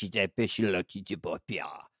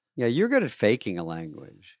 Yeah, you're good at faking a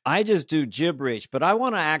language. I just do gibberish, but I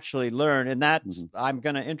want to actually learn, and that's I'm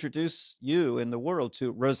going to introduce you in the world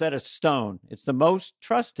to Rosetta Stone. It's the most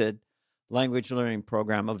trusted language learning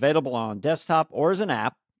program available on desktop or as an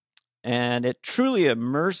app, and it truly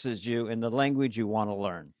immerses you in the language you want to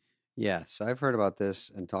learn. Yes, I've heard about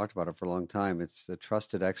this and talked about it for a long time. It's a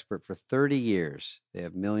trusted expert for 30 years. They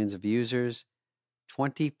have millions of users,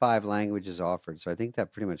 25 languages offered. So I think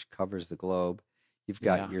that pretty much covers the globe. You've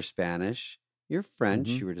got your Spanish, your French,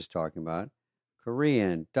 you were just talking about,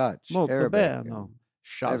 Korean, Dutch, Arabic.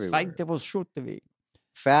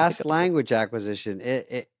 Fast language acquisition.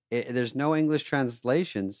 There's no English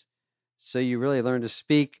translations, so you really learn to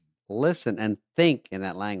speak, listen, and think in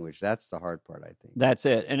that language. That's the hard part, I think. That's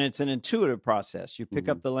it. And it's an intuitive process. You pick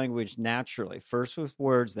up the language naturally, first with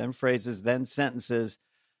words, then phrases, then sentences.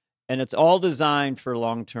 And it's all designed for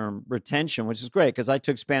long-term retention, which is great because I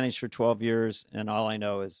took Spanish for 12 years and all I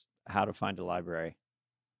know is how to find a library.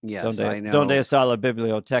 Yes, I know. Donde está la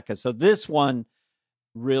biblioteca? So this one,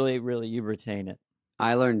 really, you retain it.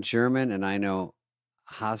 I learned German and I know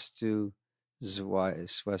hast du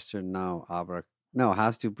Schwester? No,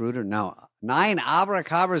 hast du Bruder? No, nein, aber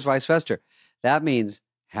zwei Schwester. That means,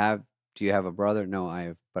 do you have a brother? No,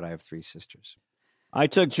 I have 3 sisters. I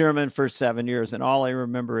took German for 7 years, and all I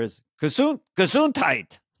remember is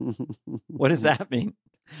Gesundheit. What does that mean?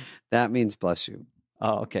 That means bless you.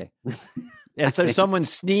 Oh, okay. Yeah, so someone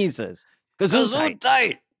sneezes.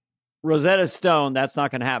 Gesundheit. Rosetta Stone, that's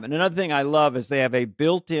not going to happen. Another thing I love is they have a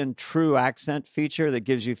built-in true accent feature that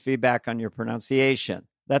gives you feedback on your pronunciation.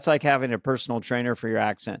 That's like having a personal trainer for your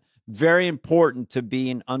accent. Very important to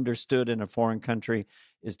being understood in a foreign country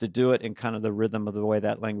is to do it in kind of the rhythm of the way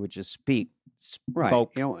that language is spoke. Right.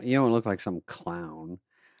 You don't look like some clown.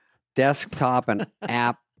 Desktop and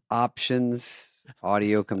app options,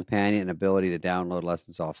 audio companion, and ability to download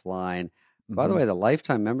lessons offline. By the way, the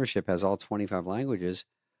lifetime membership has all 25 languages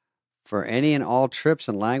for any and all trips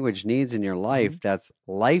and language needs in your life. That's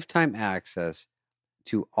lifetime access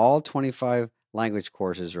to all 25 language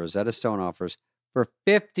courses Rosetta Stone offers for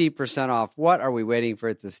 50% off. What are we waiting for?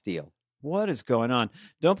 It's a steal. What is going on?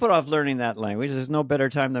 Don't put off learning that language. There's no better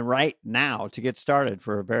time than right now to get started.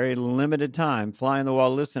 For a very limited time, Fly on the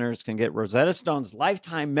Wall listeners can get Rosetta Stone's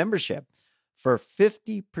lifetime membership for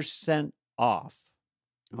 50% off.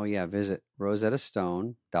 Oh, yeah. Visit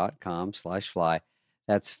rosettastone.com/fly.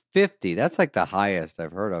 That's 50. That's like the highest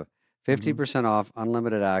I've heard of. 50% off,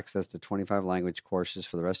 unlimited access to 25 language courses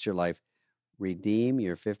for the rest of your life. Redeem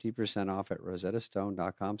your 50% off at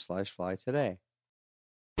rosettastone.com/fly today.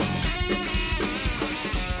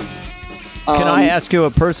 Can I ask you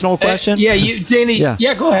a personal question? Danny.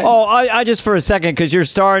 Yeah, go ahead. Oh, I just for a second, because you're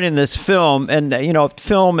starring in this film, and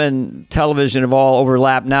film and television have all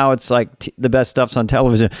overlapped. Now it's like the best stuff's on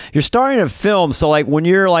television. You're starring in a film, so like when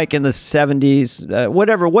you're like in the 70s,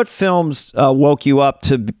 whatever. What films woke you up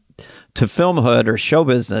to filmhood or show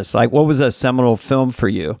business? Like, what was a seminal film for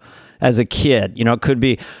you as a kid? It could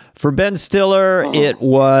be for Ben Stiller. It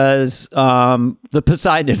was the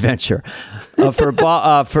Poseidon Adventure. For Bill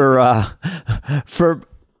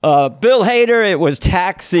Hader, it was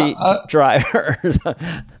Taxi Driver.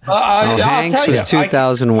 Hanks was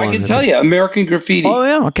 2001. I can tell you, American Graffiti. Oh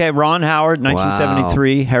yeah, okay. Ron Howard,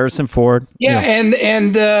 1973. Wow. Harrison Ford. Yeah, and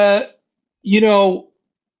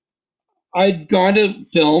I'd gone to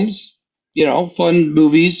films. Fun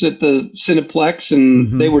movies at the Cineplex,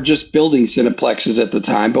 and they were just building Cineplexes at the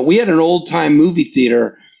time. But we had an old-time movie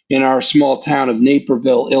theater in our small town of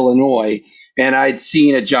Naperville, Illinois, and I'd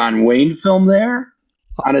seen a John Wayne film there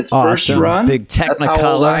on its first run. Big Technicolor. That's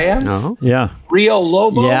how old I am. Oh. Yeah. Rio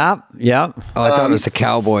Lobo. Yeah. Oh, I thought it was the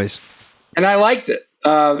Cowboys. And I liked it,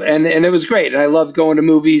 and it was great. And I loved going to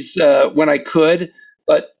movies when I could.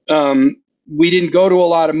 But we didn't go to a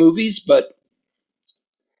lot of movies, but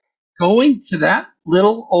going to that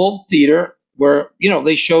little old theater where,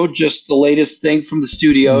 they showed just the latest thing from the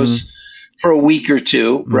studios for a week or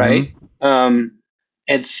two, right?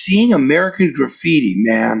 And seeing American Graffiti,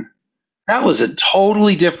 man, that was a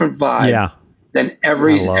totally different vibe than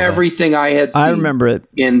everything I had seen. I remember it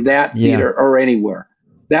in that theater or anywhere.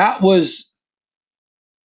 That was,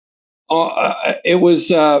 it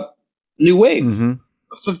was new wave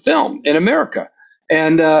for film in America,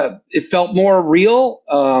 and it felt more real.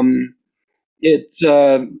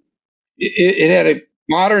 It had a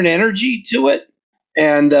modern energy to it,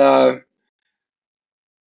 and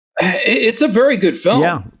it's a very good film.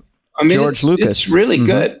 Yeah, I mean, George Lucas. It's really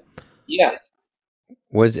good. Yeah.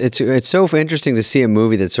 It's so interesting to see a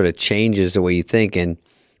movie that sort of changes the way you think, and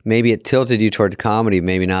maybe it tilted you toward comedy,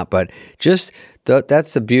 maybe not, but just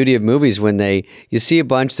that's the beauty of movies when you see a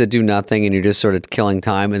bunch that do nothing and you're just sort of killing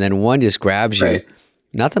time, and then one just grabs you. Right.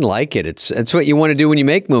 Nothing like it. It's what you want to do when you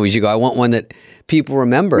make movies. You go, I want one that people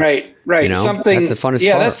remember. Right. Something. That's the funnest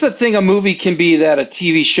yeah, part. that's the thing a movie can be that a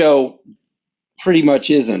TV show pretty much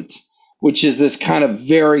isn't, which is this kind of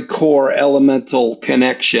very core elemental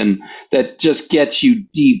connection that just gets you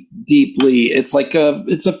deeply. It's like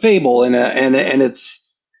it's a fable and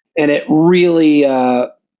it really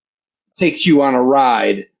takes you on a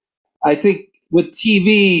ride. I think with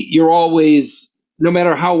TV, you're always, no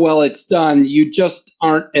matter how well it's done, you just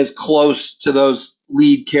aren't as close to those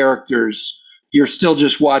lead characters. You're still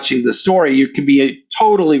just watching the story. You can be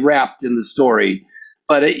totally wrapped in the story,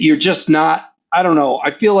 but you're just not. I don't know.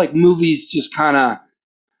 I feel like movies just kind of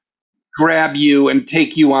grab you and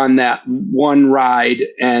take you on that one ride,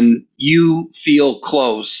 and you feel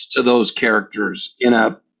close to those characters in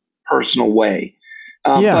a personal way.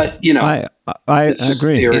 But I it's just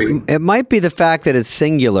agree. theory. It might be the fact that it's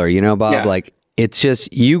singular, Bob. Yeah. Like it's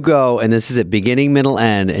just you go, and this is at beginning, middle,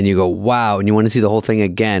 end, and you go, wow, and you want to see the whole thing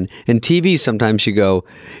again. And TV, sometimes you go,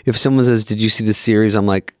 if someone says, "Did you see the series?" I'm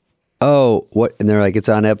like, oh, what? And they're like, it's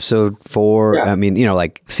on episode 4. Yeah. I mean,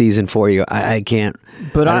 like season 4. You go, I can't.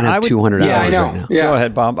 But I don't have 200 hours right now. Yeah. Go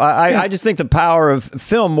ahead, Bob. I just think the power of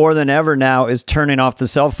film more than ever now is turning off the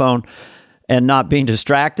cell phone and not being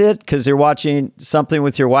distracted, because you're watching something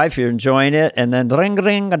with your wife, you're enjoying it, and then ring,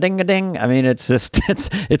 ring, a ding, a ding. I mean, it's just it's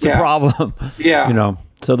a problem. Yeah.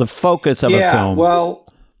 So the focus of a film. Well,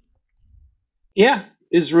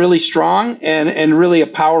 is really strong and really a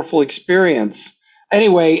powerful experience.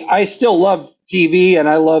 Anyway, I still love TV, and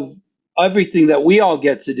I love everything that we all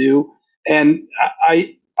get to do, and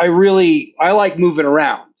I like moving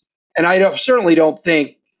around, and I certainly don't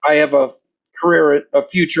think I have a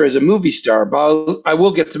future as a movie star, but I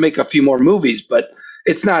will get to make a few more movies, but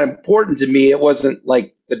it's not important to me. It wasn't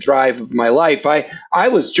like the drive of my life. I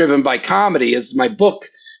was driven by comedy, as my book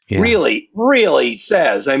really, really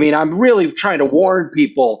says. I mean, I'm really trying to warn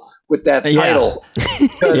people with that title.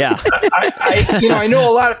 I know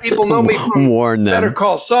a lot of people know me from Better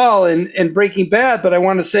Call Saul and Breaking Bad, but I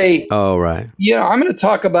want to say, oh, right. I'm going to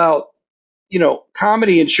talk about,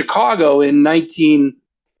 comedy in Chicago in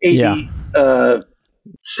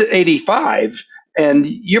 1985, and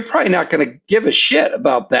you're probably not going to give a shit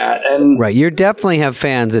about that. And right. You definitely have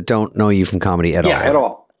fans that don't know you from comedy at all. Yeah, at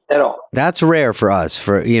all. That's rare for us,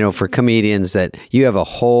 for comedians, that you have a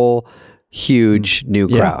whole huge new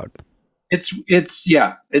crowd. It's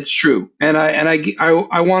true. And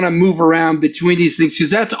I want to move around between these things,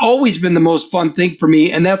 because that's always been the most fun thing for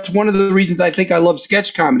me. And that's one of the reasons I think I love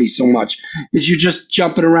sketch comedy so much, is you're just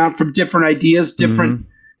jumping around from different ideas, different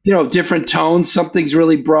tones. Something's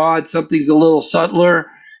really broad, something's a little subtler.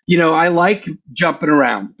 I like jumping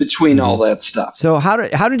around between all that stuff. So how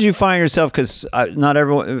did you find yourself? Because not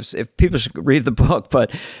everyone, if people should read the book,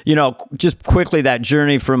 but just quickly, that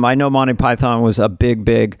journey from, I know Monty Python was a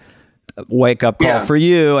big wake up call for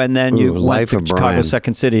you, and then you went to Chicago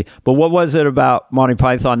Second City. But what was it about Monty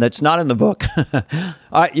Python that's not in the book?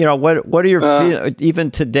 What are your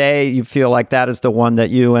even today? You feel like that is the one that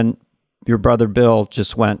you and your brother Bill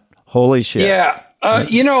just went, holy shit. Yeah,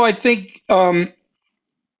 I think.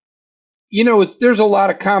 There's a lot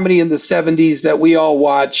of comedy in the 70s that we all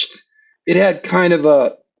watched. It had kind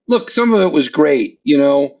of some of it was great,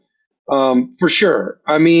 for sure.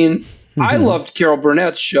 I mean, I loved Carol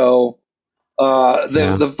Burnett's show.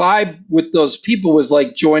 The vibe with those people was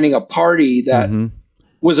like joining a party that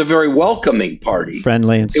was a very welcoming party.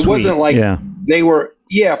 Friendly and sweet. It wasn't like they were,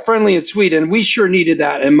 friendly and sweet. And we sure needed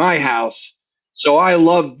that in my house. So I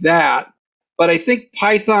loved that. But I think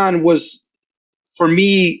Python was, for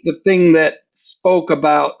me, the thing that spoke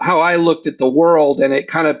about how I looked at the world, and it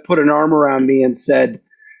kind of put an arm around me and said,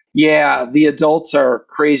 yeah, the adults are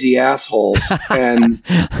crazy assholes, and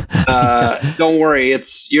don't worry,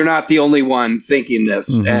 you're not the only one thinking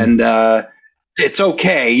this, and it's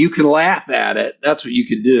okay. You can laugh at it. That's what you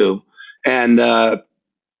can do, and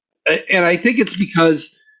I think it's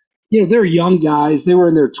because they're young guys. They were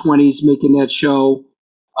in their 20s making that show,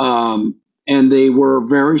 and they were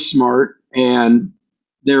very smart, and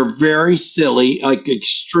they're very silly, like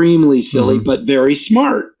extremely silly, but very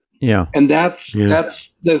smart. Yeah, and that's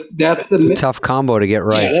it's a tough combo to get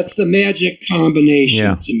right. Yeah, that's the magic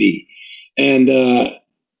combination to me, and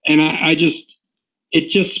I just it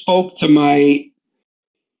just spoke to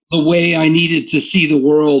the way I needed to see the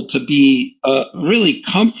world, to be really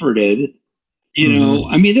comforted.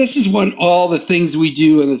 I mean, this is what all the things we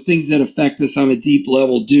do and the things that affect us on a deep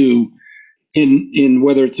level do in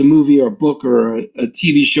whether it's a movie or a book or a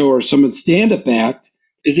TV show or someone's stand-up act,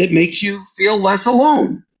 is it makes you feel less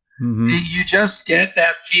alone. You just get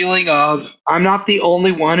that feeling of, I'm not the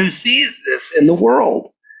only one who sees this in the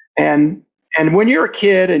world. And when you're a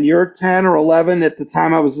kid and you're 10 or 11, at the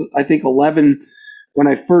time I was, I think, 11 when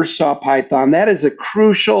I first saw Python, that is a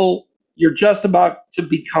crucial, you're just about to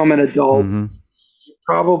become an adult. You're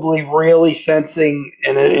probably really sensing,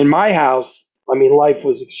 and in my house, I mean, life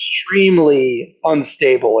was extremely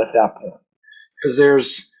unstable at that point. Because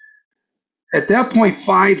there's, at that point,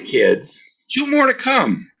 5 kids, 2 more to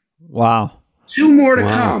come. Wow. 2 more to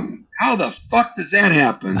come. How the fuck does that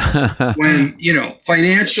happen? When,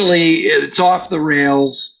 financially it's off the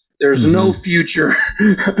rails. There's no future.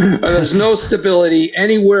 There's no stability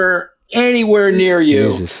anywhere near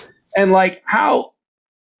you. Jesus. And like how,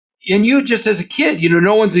 and you just as a kid,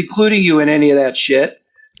 no one's including you in any of that shit.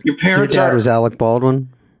 Your parents Your dad was Alec Baldwin?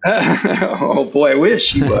 Oh boy, I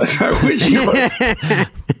wish he was. I wish he was.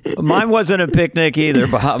 Mine wasn't a picnic either,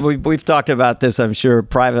 Bob. We've talked about this, I'm sure,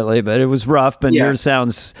 privately, but it was rough. But yours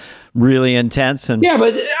sounds really intense. And yeah,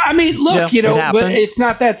 but I mean, look, but it's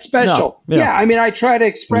not that special. No, I mean, I try to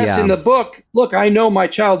express in the book, look, I know my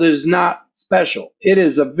childhood is not special. It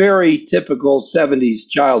is a very typical 70s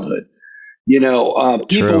childhood.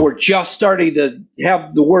 People were just starting to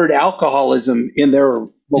have the word alcoholism in their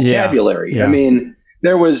vocabulary. Yeah. I mean,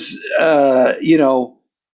 there was,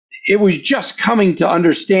 it was just coming to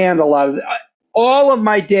understand a lot of all of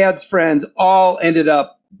my dad's friends all ended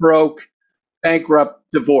up broke, bankrupt,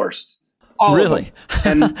 divorced. All really? Of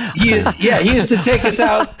them. And he used to take us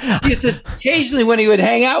out. He used to occasionally, when he would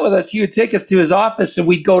hang out with us, he would take us to his office and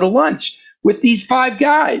we'd go to lunch with these 5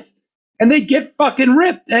 guys, and they'd get fucking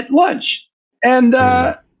ripped at lunch, and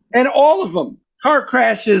all of them car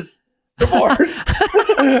crashes. Divorce.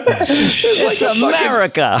 It's like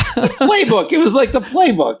America. The playbook. It was like the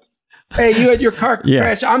playbook. Hey, you had your car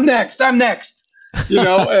crash. I'm next. And I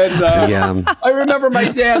remember my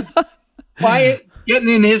dad getting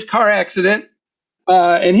in his car accident,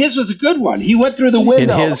 and his was a good one. He went through the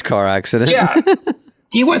window. In his car accident? Yeah.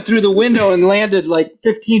 He went through the window and landed like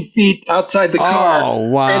 15 feet outside the car. Oh,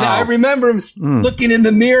 wow. And I remember him looking in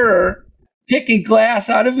the mirror, picking glass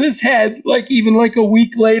out of his head. Even a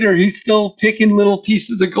week later, he's still picking little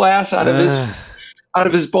pieces of glass out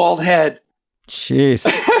of his bald head. Jeez.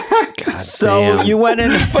 God so damn. You went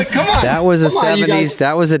in. But come on. That was the 70s.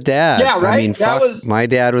 That was a dad. Yeah, right. I mean, my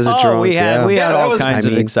dad was a drunk. We had all kinds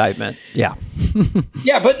of excitement. Yeah.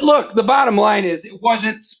 Yeah, but look, the bottom line is it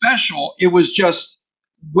wasn't special. It was just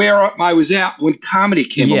where I was at when comedy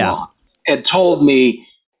came along and told me,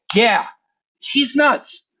 he's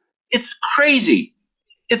nuts. It's crazy.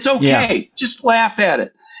 It's okay. Yeah. Just laugh at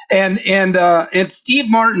it. And Steve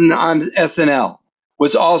Martin on SNL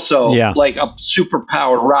was also like a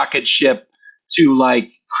superpowered rocket ship to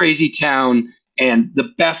like Crazy Town and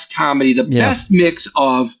the best comedy, the best mix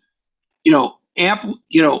of,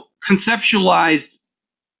 conceptualized,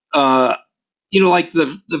 like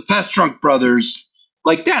the Fest Drunk Brothers,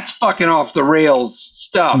 like that's fucking off the rails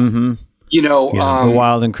stuff. The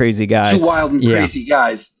Wild and Crazy Guys. 2 Wild and Crazy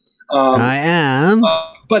Guys. I am.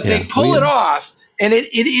 But they pull it off, and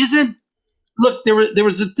it isn't. Look, there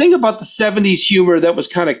was a thing about the 70s humor that was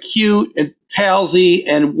kind of cute and palsy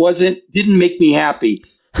and didn't make me happy.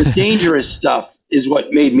 The dangerous stuff is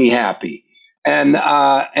what made me happy, and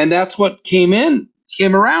that's what came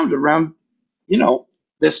around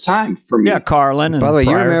this time for me. Yeah, Carlin. By the way,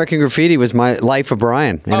 your American Graffiti was my Life of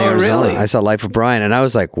Brian in Arizona. Really? I saw Life of Brian, and I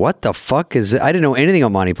was like, what the fuck is it? I didn't know anything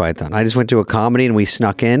about Monty Python. I just went to a comedy, and we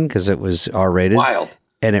snuck in because it was R-rated. Wild.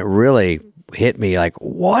 And it really hit me like,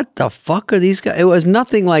 what the fuck are these guys? It was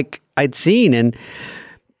nothing like I'd seen. And,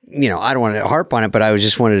 I don't want to harp on it, but I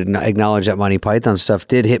just wanted to acknowledge that Monty Python stuff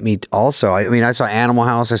did hit me also. I mean, I saw Animal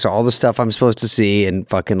House. I saw all the stuff I'm supposed to see and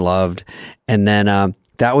fucking loved. And then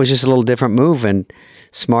that was just a little different move, and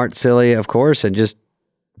smart, silly, of course, and just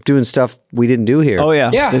doing stuff we didn't do here. Oh, yeah.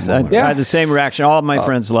 Yeah. I had the same reaction. All of my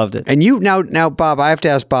friends loved it. And you, now, Bob, I have to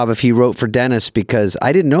ask Bob if he wrote for Dennis, because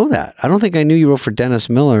I didn't know that. I don't think I knew you wrote for Dennis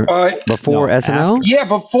Miller before SNL. Yeah,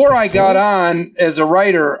 before I got on as a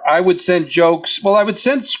writer, I would send jokes. Well, I would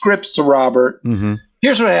send scripts to Robert. Mm-hmm.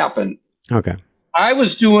 Here's what happened. Okay. I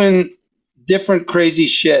was doing different crazy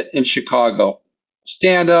shit in Chicago.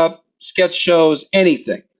 Stand-up, sketch shows,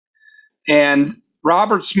 anything. And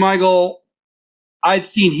Robert Smigel, I'd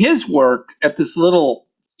seen his work at this little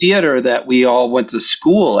theater that we all went to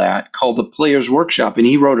school at called the Players Workshop, and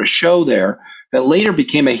he wrote a show there that later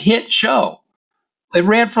became a hit show. It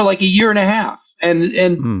ran for like a year and a half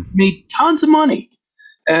and made tons of money.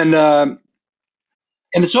 And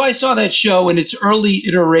so I saw that show in its early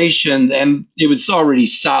iteration, and it was already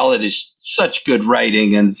solid. It's such good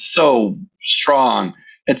writing and so strong.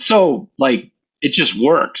 It's so, like, it just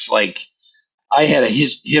works. Like, I had a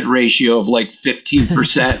hit ratio of like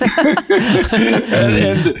 15%.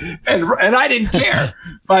 and I didn't care,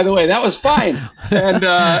 by the way. That was fine. And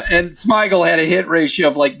Smigel had a hit ratio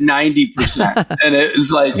of like 90%. And it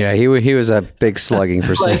was like... Yeah, he was a big slugging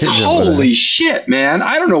percentage. Like, holy shit, man.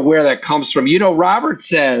 I don't know where that comes from. You know, Robert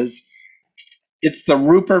says it's the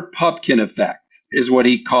Rupert Pupkin effect is what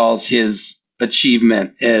he calls his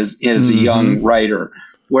achievement as a young writer,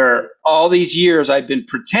 where all these years I've been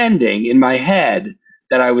pretending in my head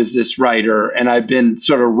that I was this writer, and I've been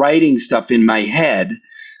sort of writing stuff in my head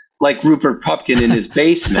like Rupert Pupkin in his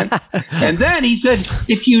basement. And then he said,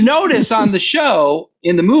 if you notice on the show,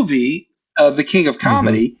 in the movie, The King of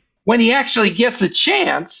Comedy, when he actually gets a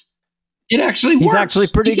chance, it actually works. He's actually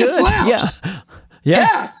pretty good.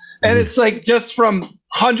 Yeah. And it's like just from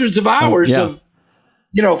hundreds of hours of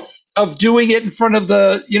doing it in front of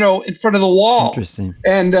the wall. Interesting.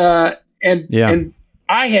 And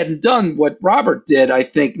I hadn't done what Robert did, I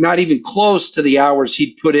think, not even close to the hours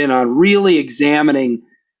he'd put in on really examining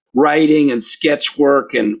writing and sketch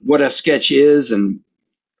work and what a sketch is.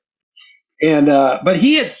 But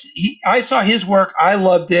I saw his work. I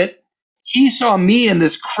loved it. He saw me in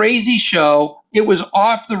this crazy show. It was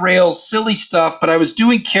off the rails, silly stuff, but I was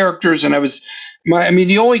doing characters, and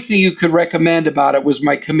the only thing you could recommend about it was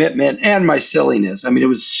my commitment and my silliness. I mean, it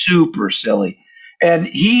was super silly. And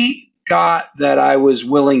he got that I was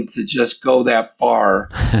willing to just go that far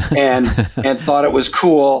and thought it was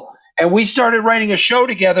cool. And we started writing a show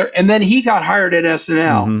together, and then he got hired at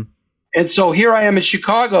SNL. Mm-hmm. And so here I am in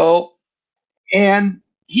Chicago, and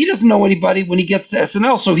he doesn't know anybody when he gets to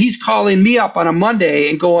SNL. So he's calling me up on a Monday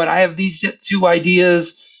and going, I have these 2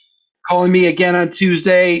 ideas, calling me again on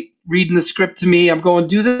Tuesday, reading the script to me. I'm going,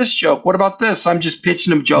 do this joke. What about this? I'm just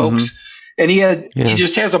pitching him jokes. And he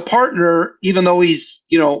just has a partner, even though he's,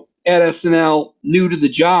 at SNL, new to the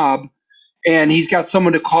job, and he's got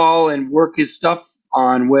someone to call and work his stuff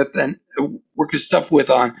with.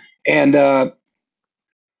 And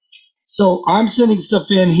so I'm sending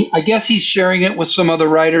stuff in. I guess he's sharing it with some other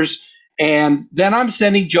writers. And then I'm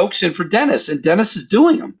sending jokes in for Dennis, and Dennis is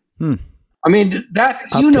doing them. I mean,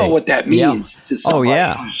 know what that means to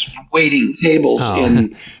somebody who's waiting tables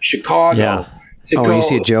in Chicago. You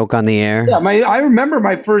see a joke on the air? Yeah, I remember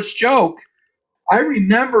my first joke. I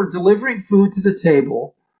remember delivering food to the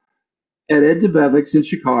table at Ed DeBevick's in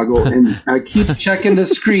Chicago, and I keep checking the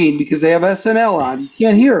screen because they have SNL on. You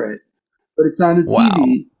can't hear it, but it's on the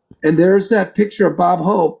TV. And there's that picture of Bob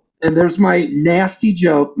Hope, and there's my nasty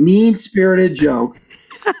joke, mean-spirited joke.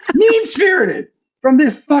 Mean-spirited from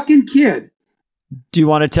this fucking kid. Do you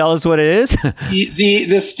want to tell us what it is?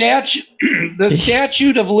 The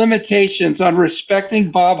statute of limitations on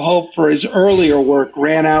respecting Bob Hope for his earlier work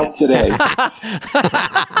ran out today.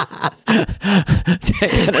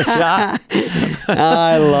 Taking a shot.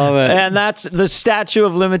 I love it. And that's the statute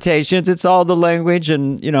of limitations. It's all the language,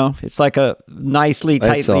 and it's like a nicely,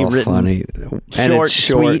 tightly written. Funny. And it's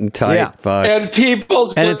short sweet. and tight. Yeah. But, and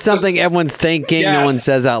people. And it's something everyone's thinking. Yes, no one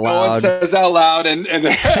says out loud. No one says out loud, and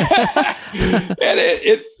and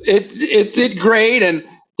it did great. And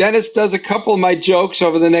Dennis does a couple of my jokes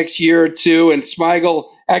over the next year or two. And Smigel,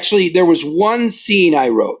 actually, there was one scene I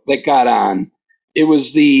wrote that got on. It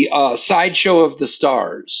was the Sideshow of the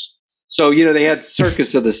Stars. So, they had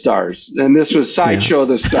Circus of the Stars. And this was Sideshow of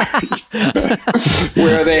the Stars,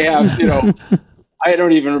 where they have, I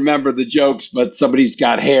don't even remember the jokes, but somebody's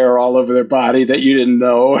got hair all over their body that you didn't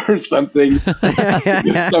know or something. Some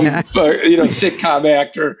sitcom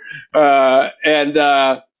actor.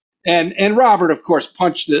 And Robert, of course,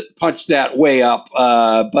 punched that way up.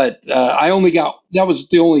 But that was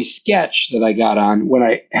the only sketch that I got on when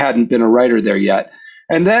I hadn't been a writer there yet.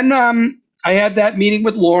 And then I had that meeting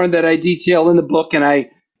with Lauren that I detail in the book, and I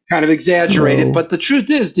kind of exaggerated. Oh. But the truth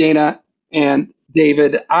is, Dana and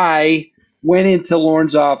David, I went into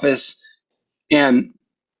Lauren's office, and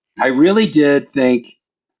I really did think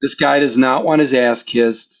this guy does not want his ass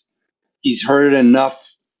kissed. He's heard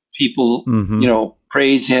enough people,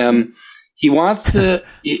 praise him. He wants to,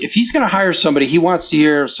 if he's going to hire somebody, he wants to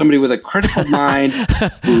hear somebody with a critical mind.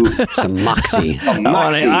 Some moxie.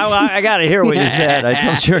 I got to hear what you said.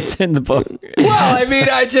 I'm sure it's in the book. Well, I mean,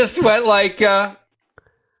 I just went like,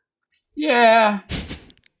 yeah,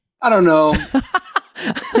 I don't know.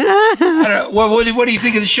 What do you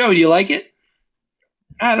think of the show? Do you like it?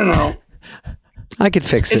 I don't know. I could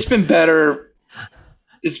fix it. It's been better.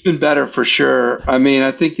 It's been better for sure. I mean,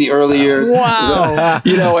 I think the early years. Wow.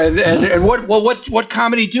 And what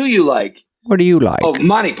comedy do you like? What do you like? Oh,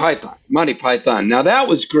 Monty Python. Monty Python. Now that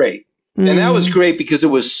was great, and that was great because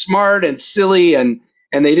it was smart and silly, and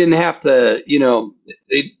they didn't have to.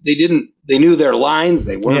 They knew their lines.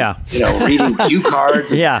 They weren't. Reading cue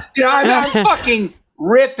cards. Yeah. I'm fucking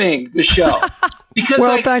ripping the show.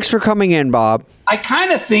 Because thanks for coming in, Bob. I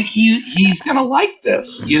kind of think he's going to like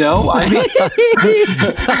this, I mean,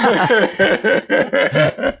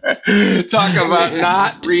 talk about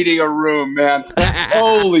not reading a room, man.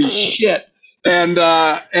 Holy shit. And the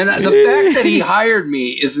fact that he hired me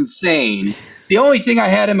is insane. The only thing I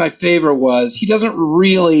had in my favor was he doesn't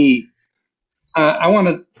really,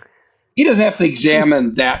 he doesn't have to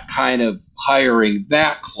examine that kind of hiring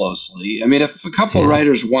that closely. I mean, if a couple of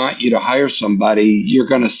writers want you to hire somebody, you're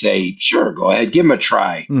going to say, sure, go ahead, give them a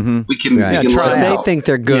try. Mm-hmm. We can try. They think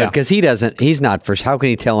they're good because he's not first. How can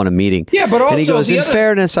he tell in a meeting? Yeah, but also, and he goes, in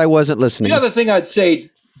fairness, I wasn't listening. The other thing I'd say,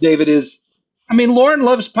 David, is, I mean, Lauren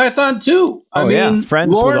loves Python too. I mean, friends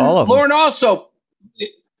with all of them. Lauren also,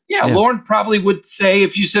 Lauren probably would say,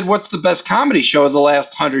 if you said, what's the best comedy show of the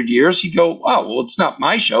last 100 years? He'd go, oh, well, it's not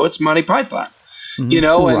my show, it's Monty Python.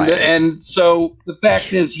 And so the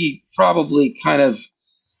fact is he probably kind of,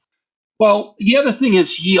 well, the other thing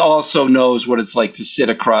is he also knows what it's like to sit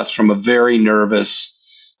across from a very nervous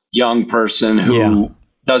young person who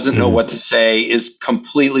doesn't know what to say, is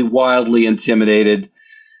completely wildly intimidated.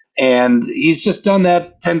 And he's just done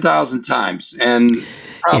that 10,000 times and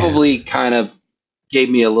probably kind of gave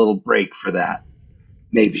me a little break for that.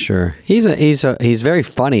 Maybe. Sure. He's very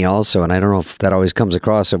funny also, and I don't know if that always comes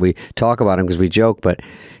across that we talk about him because we joke, but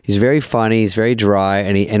he's very funny, he's very dry,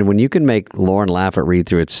 and when you can make Lauren laugh at read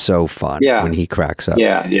through, it's so fun when he cracks up.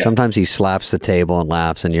 Yeah. Sometimes he slaps the table and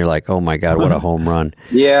laughs and you're like, "Oh my god, what a home run."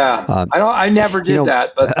 Yeah. I never did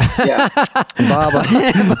that, but yeah.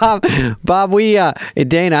 Bob, we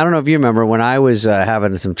Dana, I don't know if you remember when I was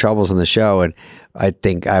having some troubles on the show, and I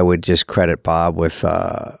think I would just credit Bob with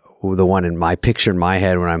the one in my picture in my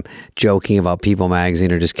head when I'm joking about People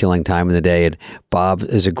Magazine or just killing time in the day. And Bob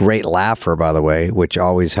is a great laugher, by the way, which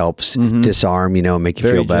always helps disarm, and make you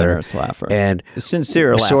feel better. Very generous laugher. And a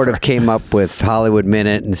sincere laugher. Sort of came up with Hollywood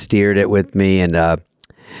Minute and steered it with me. And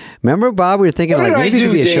remember, Bob, we were thinking maybe it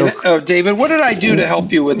could be a show. Oh, David, what did I do to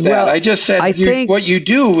help you with that? Well, I just said what you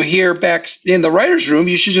do here back in the writer's room,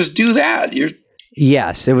 you should just do that.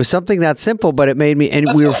 Yes, it was something that simple, but it made me, and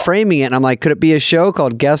we were framing it, and I'm like, could it be a show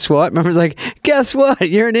called Guess What? Remember, it's like, guess what?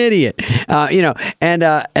 You're an idiot. And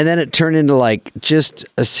then it turned into like just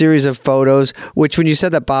a series of photos, which when you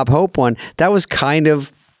said that Bob Hope one, that was kind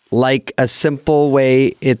of like a simple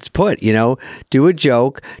way it's put, do a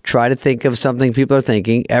joke, try to think of something people are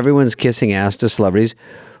thinking. Everyone's kissing ass to celebrities.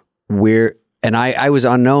 And I was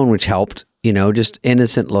unknown, which helped, just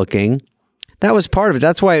innocent looking. That was part of it.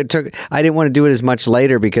 That's why I didn't want to do it as much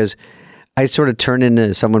later because I sort of turned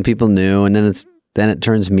into someone people knew, and then it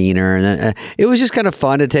turns meaner, and then it was just kind of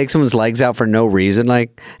fun to take someone's legs out for no reason.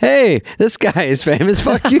 Like, hey, this guy is famous.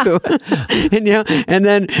 Fuck you,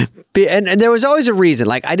 and there was always a reason.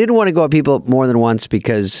 Like, I didn't want to go at people more than once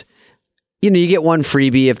because, you get one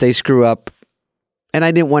freebie if they screw up, and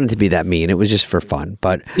I didn't want it to be that mean. It was just for fun,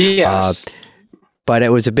 but but it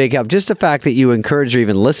was a big help. Just the fact that you encourage or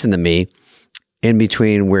even listen to me in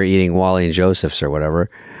between we're eating Wally and Joseph's or whatever,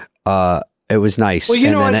 it was nice. Well,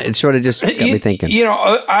 and then it sort of just got me thinking.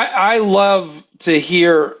 I love to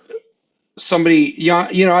hear somebody young.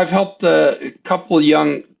 I've helped a couple of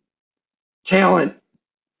young talent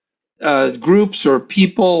groups or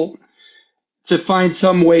people to find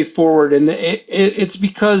some way forward, and it's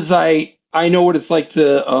because I know what it's like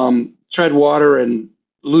to tread water and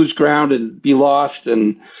lose ground and be lost,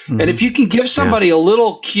 and if you can give somebody a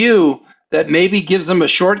little cue that maybe gives them a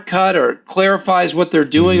shortcut or clarifies what they're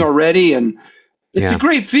doing already. And it's a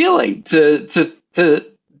great feeling to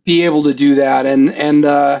be able to do that. And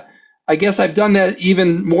I guess I've done that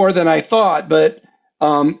even more than I thought, but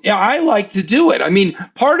yeah, I like to do it. I mean,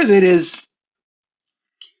 part of it is,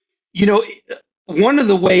 one of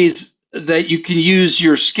the ways that you can use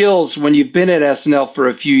your skills when you've been at SNL for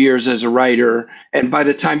a few years as a writer, and by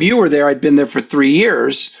the time you were there, I'd been there for 3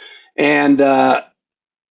 years, and I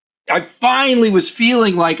finally was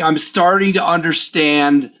feeling like I'm starting to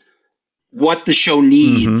understand what the show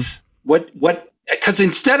needs. Because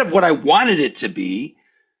instead of what I wanted it to be,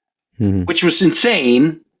 which was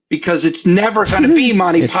insane, because it's never going to be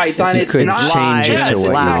Monty Python. It's not change it to it's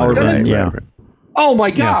what not you gonna- want. Oh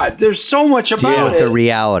my God! There's so much about Deal with it. the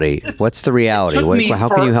reality. What's the reality? How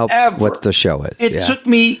can you help? forever. What's the show is? It took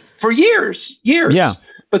me for years. Yeah.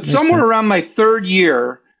 But somewhere around my third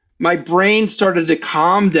year, my brain started to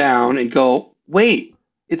calm down and go, wait,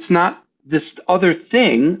 it's not this other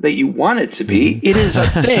thing that you want it to be. It is a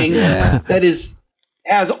thing that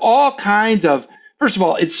has all kinds of. First of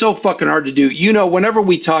all, it's so fucking hard to do. Whenever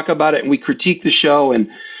we talk about it and we critique the show,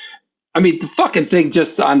 and I mean, the fucking thing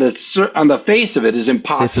just on the face of it is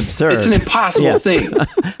impossible. It's absurd. It's an impossible thing.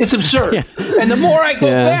 It's absurd. And the more I go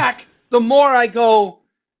back, the more I go.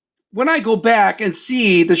 When I go back and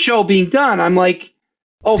see the show being done, I'm like,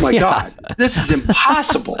 oh my God, this is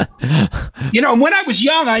impossible. And when I was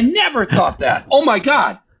young, I never thought that. Oh my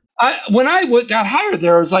God. When I got hired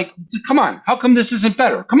there, I was like, come on, how come this isn't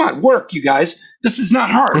better? Come on, work, you guys. This is not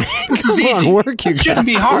hard. This is easy. This shouldn't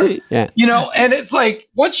be hard. And it's like,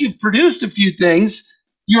 once you've produced a few things,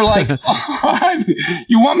 you're like,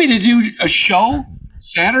 you want me to do a show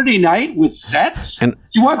Saturday night with sets? And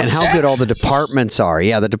sets? How good all the departments are.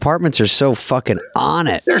 Yeah, the departments are so fucking on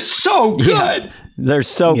it. They're so good. Yeah. They're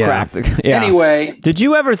so cracked. Yeah. Anyway. Did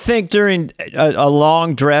you ever think during a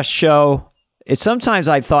long dress show, sometimes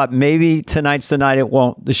I thought maybe tonight's the night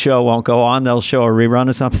the show won't go on. They'll show a rerun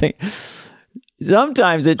or something.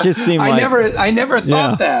 Sometimes it just seemed I never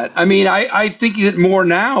thought that. I mean, I think it more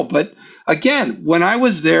now, but again, when I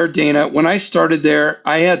was there, Dana, when I started there,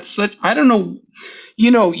 I had I don't know,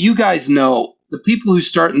 you guys know, the people who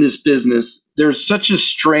start in this business, there's such a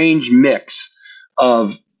strange mix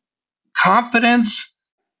of confidence,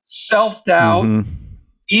 self-doubt,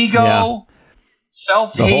 ego,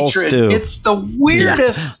 self-hatred. It's the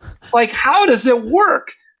weirdest. Like, how does it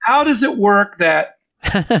work? How does it work that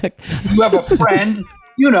you have a friend,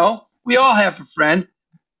 we all have a friend,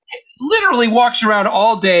 literally walks around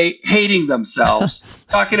all day hating themselves,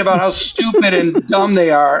 talking about how stupid and dumb they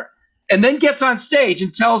are, and then gets on stage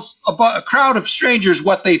and tells a crowd of strangers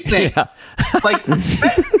what they think. Yeah. Like,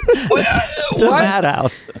 it's a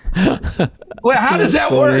madhouse. Well, how does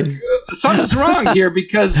that work? Something's wrong here,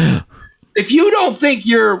 because if you don't think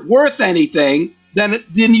you're worth anything, then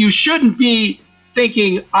you shouldn't be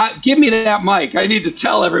thinking, give me that mic. I need to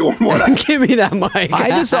tell everyone what I give me that mic. I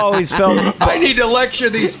just always felt I need to lecture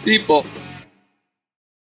these people.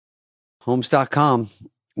 Homes.com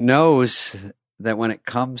knows that when it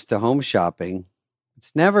comes to home shopping,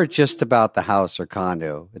 it's never just about the house or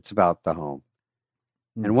condo. It's about the home.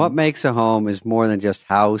 And what makes a home is more than just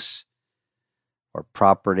house or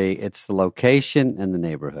property. It's the location and the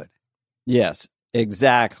neighborhood. Yes,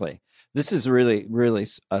 exactly. This is really, really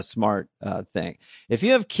a smart thing. If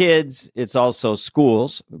you have kids, it's also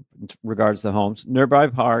schools, in regards to homes, nearby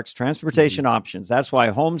parks, transportation options. That's why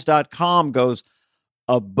Homes.com goes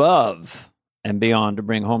above and beyond to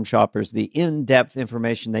bring home shoppers the in-depth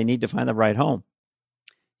information they need to find the right home.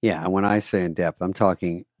 Yeah, and when I say in-depth, I'm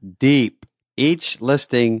talking deep. Each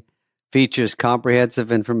listing features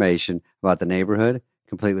comprehensive information about the neighborhood,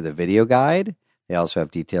 complete with a video guide. They also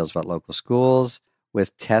have details about local schools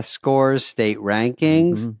with test scores, state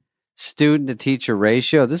rankings, student to teacher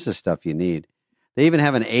ratio. This is stuff you need. They even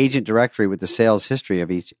have an agent directory with the sales history of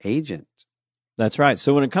each agent. That's right.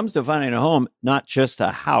 So when it comes to finding a home, not just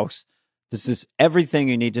a house, this is everything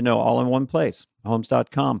you need to know all in one place.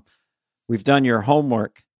 Homes.com. We've done your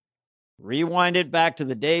homework. Rewind it back to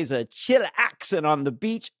the days of chillaxing on the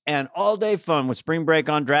beach and all-day fun with spring break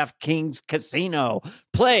on DraftKings Casino.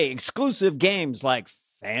 Play exclusive games like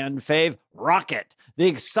Fan Fave Rocket. The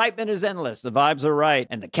excitement is endless, the vibes are right,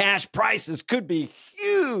 and the cash prizes could be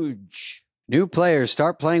huge. New players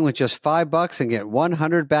start playing with just $5 and get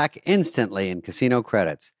 $100 back instantly in casino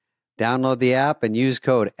credits. Download the app and use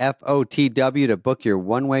code FOTW to book your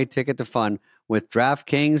one-way ticket to fun with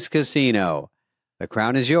DraftKings Casino. The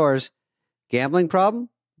crown is yours. Gambling problem?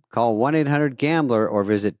 Call 1-800-GAMBLER or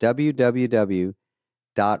visit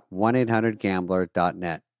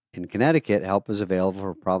www.1800gambler.net. In Connecticut, help is available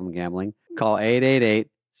for problem gambling. Call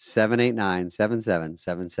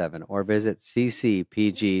 888-789-7777 or visit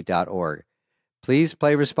ccpg.org. Please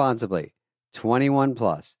play responsibly. 21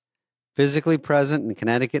 plus. Physically present in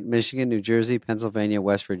Connecticut, Michigan, New Jersey, Pennsylvania,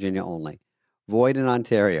 West Virginia only. Void in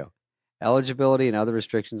Ontario. Eligibility and other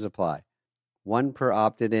restrictions apply. 1 per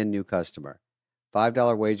opted-in new customer.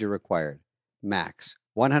 $5 wager required. Max.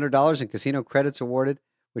 $100 in casino credits awarded,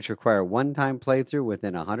 which require one-time playthrough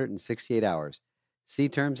within 168 hours. See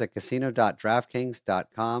terms at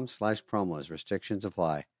casino.draftkings.com/promos. Restrictions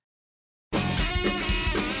apply.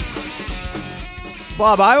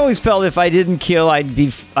 Bob, I always felt if I didn't kill, I'd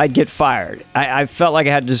get fired. I felt like I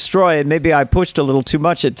had to destroy it. Maybe I pushed a little too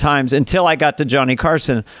much at times until I got to Johnny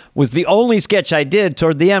Carson. Was the only sketch I did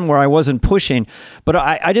toward the end where I wasn't pushing. But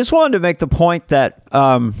I just wanted to make the point that,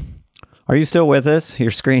 are you still with us? Your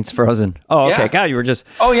screen's frozen. Oh, okay. Yeah. God, you were just...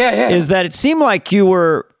 Oh, yeah. Is that it seemed like you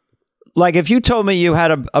were... Like, if you told me you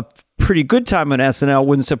had a pretty good time on SNL,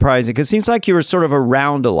 wouldn't surprise me, because it seems like you were sort of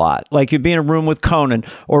around a lot. Like you'd be in a room with Conan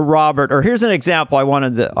or Robert, or here's an example I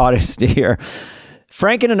wanted the audience to hear.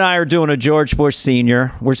 Franken and I are doing a George Bush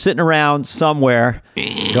Sr. We're sitting around somewhere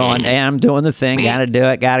going, hey, I'm doing the thing, gotta do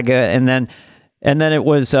it. And then it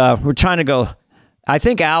was, we're trying to go, I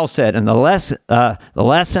think Al said, in the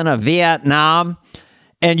lesson of Vietnam,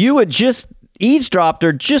 and you had just eavesdropped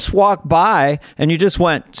or just walked by and you just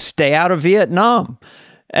went, stay out of Vietnam.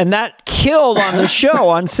 And that killed on the show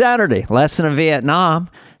on Saturday. Lesson of Vietnam,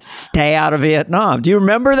 stay out of Vietnam. Do you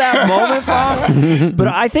remember that moment, Bob? But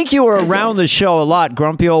I think you were around the show a lot.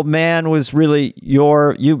 Grumpy Old Man was really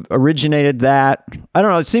you originated that. I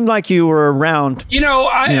don't know. It seemed like you were around.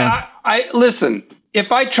 I listen,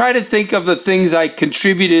 if I try to think of the things I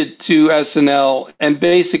contributed to SNL, and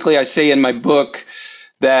basically I say in my book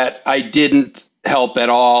that I didn't help at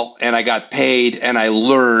all, and I got paid, and I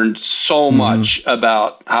learned so much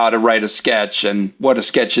about how to write a sketch and what a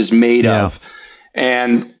sketch is made of.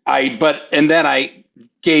 And then I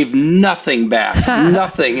gave nothing back,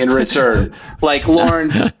 nothing in return. Like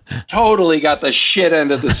Lauren totally got the shit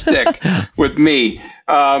end of the stick with me.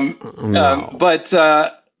 But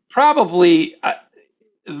probably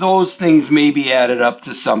those things maybe added up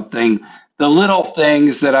to something. The little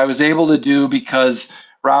things that I was able to do because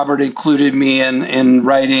Robert included me in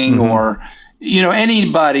writing, or,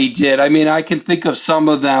 anybody did. I mean, I can think of some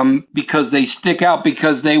of them because they stick out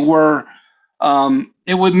because they were,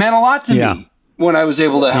 it meant a lot to me when I was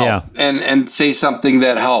able to help and say something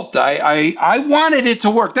that helped. I wanted it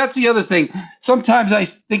to work. That's the other thing. Sometimes I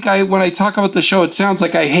think when I talk about the show, it sounds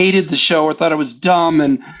like I hated the show or thought it was dumb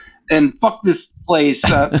and fuck this place.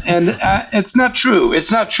 And it's not true.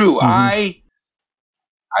 It's not true. I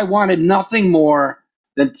wanted nothing more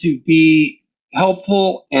than to be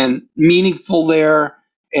helpful and meaningful there,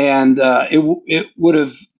 and it would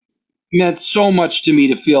have meant so much to me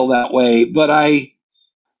to feel that way. But I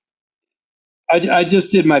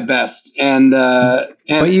just did my best, and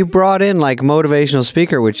but you brought in like motivational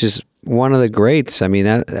speaker, which is one of the greats. I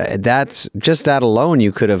mean, that's just that alone.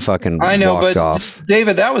 You could have fucking walked off.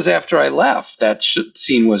 David, that was after I left. That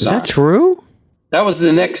scene was on. Is that true? That was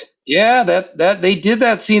the next. Yeah, that they did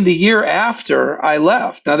that scene the year after I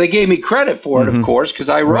left. Now they gave me credit for it, of course, because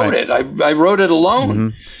I wrote it. I wrote it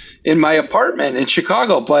alone in my apartment in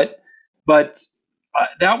Chicago. But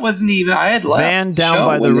that wasn't even. I had left. Van Down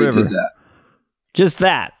by the River. Just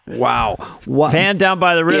that. Wow. Van Down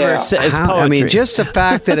by the River is poetry. I mean, just the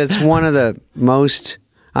fact that it's one of the most.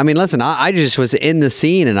 I mean, listen, I just was in the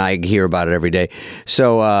scene and I hear about it every day.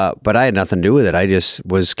 So, but I had nothing to do with it. I just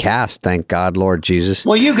was cast. Thank God, Lord Jesus.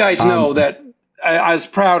 Well, you guys know that as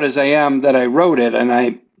proud as I am that I wrote it, and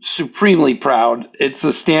I'm supremely proud. It's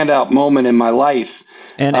a standout moment in my life.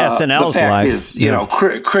 And SNL's the fact life. Is,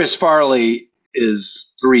 Chris Farley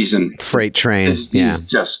is the reason. Freight Train. He's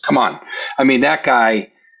just, come on. I mean, that guy.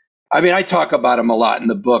 I mean, I talk about him a lot in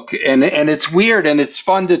the book, and it's weird, and it's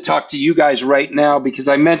fun to talk to you guys right now because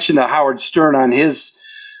I mentioned to Howard Stern on his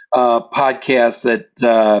podcast that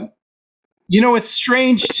it's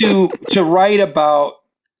strange to write about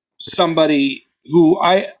somebody who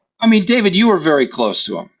I mean, David, you were very close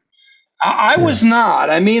to him. I was not.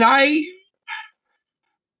 I mean, I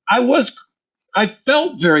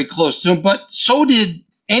felt very close to him, but so did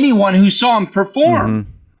anyone who saw him perform.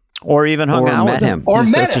 Or even hung out with him. Or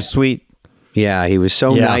He's met such him. a sweet. Yeah, he was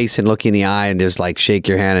so nice and look in the eye and just like shake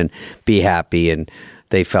your hand and be happy. And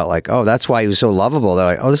they felt like, oh, that's why he was so lovable. They're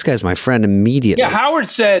like, oh, this guy's my friend immediately. Yeah,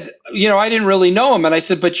 Howard said, I didn't really know him. And I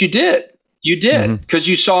said, but you did. You did. Because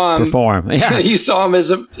you saw him. Perform. Yeah. You saw him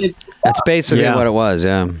as a... That's basically what it was,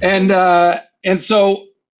 yeah. And so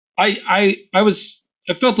I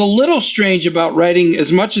felt a little strange about writing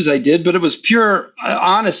as much as I did, but it was pure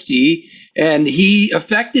honesty. And he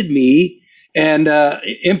affected me and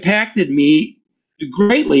impacted me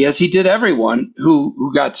greatly, as he did everyone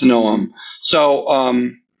who got to know him.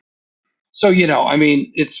 So,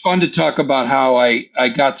 it's fun to talk about how I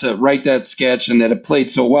got to write that sketch and that it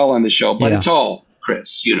played so well on the show, but it's all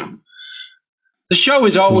Chris, The show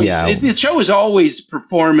is always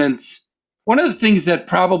performance. One of the things that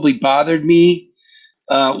probably bothered me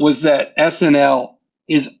was that SNL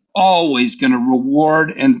is always going to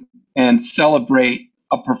reward and celebrate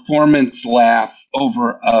a performance laugh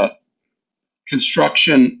over a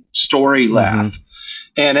construction story laugh.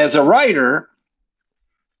 And as a writer,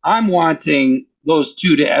 I'm wanting those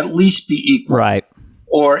two to at least be equal. Right.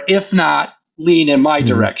 Or if not, lean in my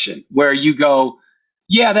direction, where you go,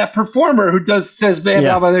 yeah, that performer who says blah,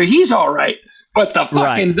 blah, blah, he's all right. But the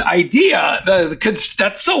fucking idea,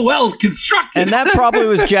 that's so well constructed. And that probably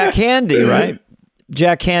was Jack Handy, right?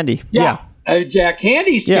 Jack Handy. Yeah. A Jack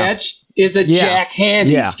Handy sketch is a Jack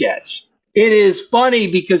Handy sketch. It is funny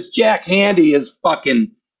because Jack Handy is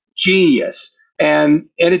fucking genius. And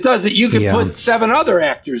it does it. You can put 7 other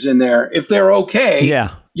actors in there. If they're okay,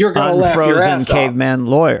 you're going to laugh your ass off. Caveman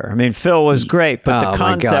lawyer. I mean, Phil was great, but the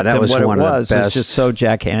concept of what it was just so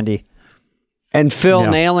Jack Handy. And Phil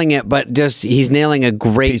nailing it, but he's nailing a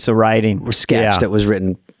great piece of writing sketch that was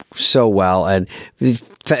written so well. And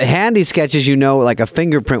Handy sketches, like a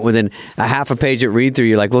fingerprint within a half a page at read through.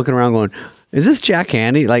 You're like looking around going, is this Jack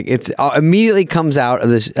Handy? Like it's immediately comes out of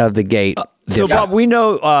the gate. So Bob, we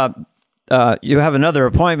know you have another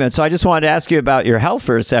appointment, so I just wanted to ask you about your health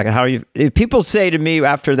for a second. How are you? People say to me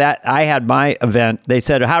after that I had my event, they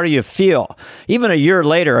said, "How do you feel?" Even a year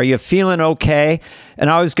later, are you feeling okay? And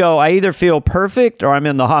I always go, I either feel perfect or I'm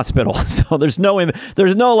in the hospital. So there's no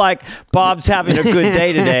like Bob's having a good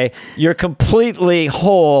day today. You're completely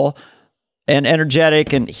whole and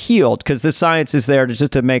energetic and healed because the science is there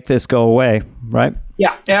to make this go away, right?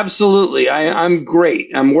 Yeah, absolutely. I'm great.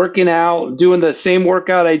 I'm working out, doing the same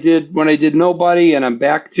workout I did when I did Nobody, and I'm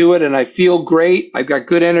back to it, and I feel great. I've got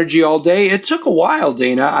good energy all day. It took a while,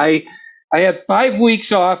 Dana. I had 5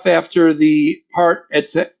 weeks off after the heart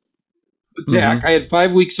attack. I had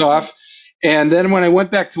 5 weeks off, and then when I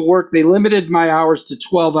went back to work, they limited my hours to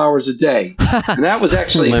 12 hours a day, and that was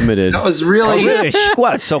actually limited. That was really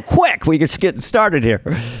so quick. We could get started here.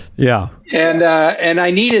 Yeah, and I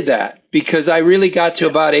needed that. Because I really got to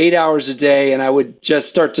about 8 hours a day, and I would just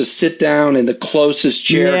start to sit down in the closest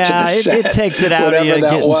chair to the set. It takes it out of you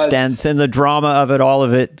getting stents, and the drama of it, all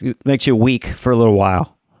of it makes you weak for a little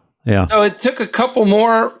while. Yeah. So it took a couple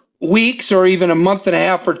more weeks or even a month and a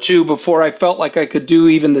half or two before I felt like I could do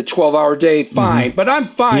even the 12-hour day fine. But I'm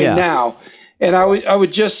fine now. And I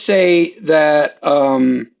would just say that,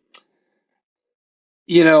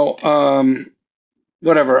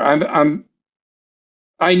 whatever.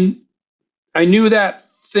 I knew that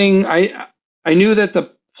thing. I knew that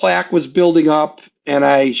the plaque was building up, and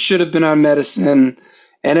I should have been on medicine.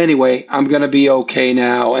 And anyway, I'm going to be okay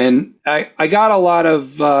now. And I got a lot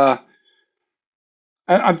of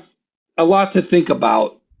a lot to think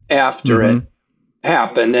about after it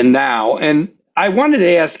happened and now. And I wanted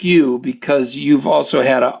to ask you, because you've also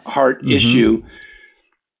had a heart issue.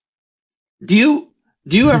 Do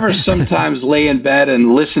you ever sometimes lay in bed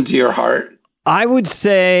and listen to your heart? I would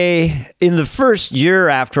say in the first year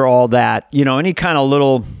after all that, any kind of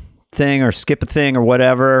little thing or skip a thing or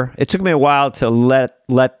whatever, it took me a while to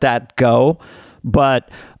let that go.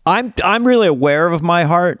 But I'm really aware of my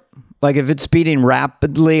heart. Like if it's beating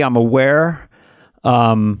rapidly, I'm aware.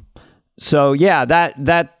 So yeah,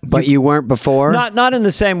 that. But you weren't before? Not in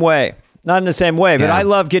the same way. Not in the same way, but I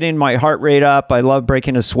love getting my heart rate up. I love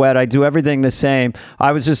breaking a sweat. I do everything the same.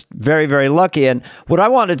 I was just very, very lucky. And what I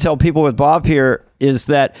want to tell people with Bob here is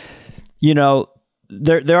that,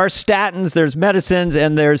 there are statins, there's medicines,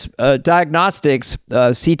 and there's diagnostics,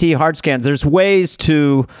 CT heart scans. There's ways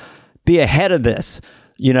to be ahead of this.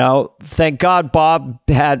 Thank God Bob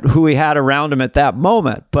had who he had around him at that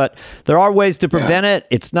moment. But there are ways to prevent it.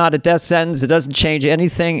 It's not a death sentence. It doesn't change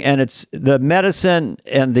anything. And it's the medicine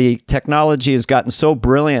and the technology has gotten so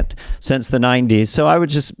brilliant since the 90s. So I would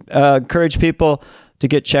just encourage people to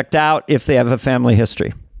get checked out if they have a family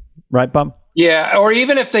history. Right, Bob? Yeah, or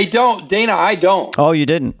even if they don't. Dana, I don't. Oh, you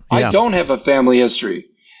didn't? Yeah. I don't have a family history.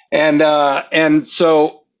 And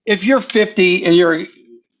so if you're 50 and you're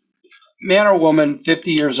man or woman,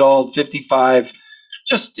 50 years old, 55,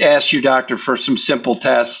 just ask your doctor for some simple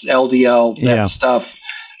tests, LDL, that stuff.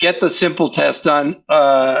 Get the simple test done.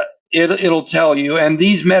 It'll tell you. And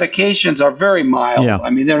these medications are very mild. Yeah.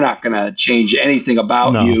 I mean, they're not going to change anything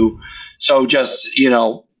about you. So just,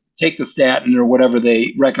 take the statin or whatever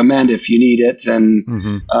they recommend if you need it.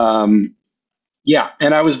 And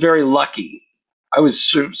and I was very lucky. I was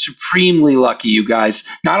supremely lucky, you guys.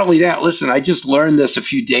 Not only that, listen, I just learned this a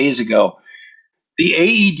few days ago. The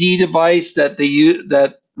AED device that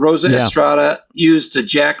Rosa Estrada used to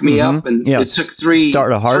jack me up, and it took three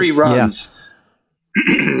runs.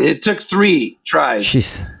 It took 3 tries.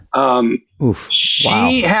 Jeez.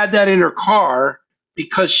 She had that in her car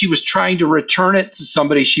because she was trying to return it to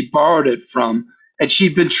somebody she borrowed it from, and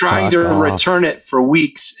she'd been trying to return it for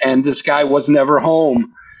weeks, and this guy was never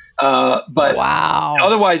home. But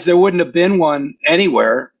otherwise, there wouldn't have been one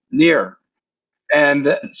anywhere near.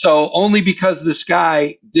 And so only because this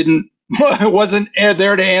guy wasn't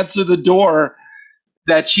there to answer the door,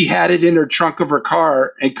 that she had it in her trunk of her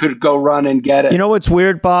car and could go run and get it. You know what's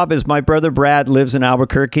weird, Bob, is my brother Brad lives in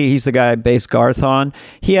Albuquerque. He's the guy I based Garth on.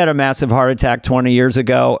 He had a massive heart attack 20 years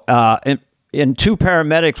ago. And 2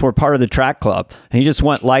 paramedics were part of the track club. And he just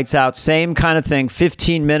went lights out. Same kind of thing.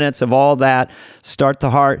 15 minutes of all that. Start the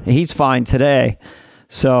heart. He's fine today.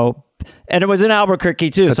 So, and it was in Albuquerque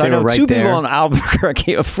too. But so I know right 2 there. people in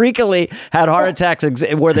Albuquerque who freakily had heart attacks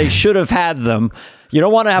where they should have had them. You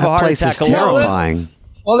don't want to have a heart attack alone. Terrifying.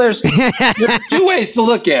 Well, there's 2 ways to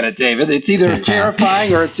look at it, David. It's either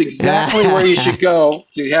terrifying or it's exactly where you should go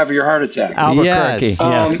to have your heart attack. Albuquerque.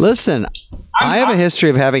 Yes. Listen, I have a history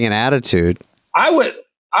of having an attitude. I would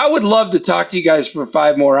love to talk to you guys for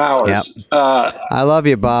 5 more hours. Yep. I love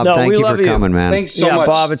you, Bob. Thank you for coming, man. Thanks so much. Yeah,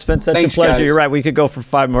 Bob, it's been such a pleasure. Guys. You're right. We could go for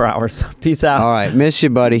 5 more hours. Peace out. All right. Miss you,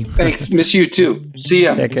 buddy. Thanks. Miss you too. See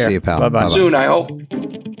ya. Take care. See you, pal. Bye-bye. Soon, I hope.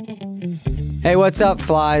 Hey, what's up,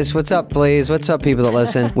 flies? What's up, fleas? What's up, people that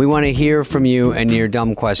listen? We want to hear from you and your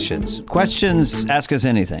dumb questions. Questions, ask us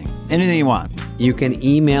anything. Anything you want. You can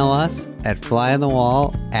email us at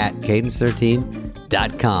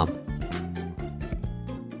flyonthewall@cadence13.com.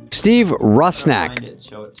 Steve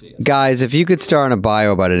Rusnak. Guys, if you could star in a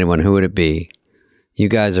bio about anyone, who would it be? You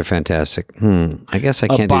guys are fantastic. I guess I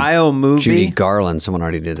can't do bio movie? Judy Garland. Someone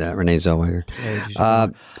already did that. Renee Zellweger.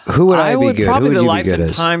 Who would I be good? Probably who would the you Life be good and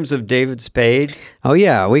as? Times of David Spade. Oh,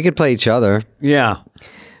 yeah. We could play each other. Yeah.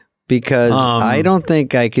 Because I don't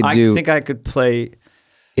think I could do I think I could play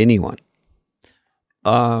anyone.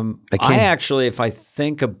 I actually, if I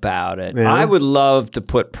think about it, I would love to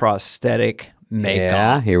put prosthetic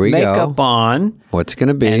makeup on. What's it going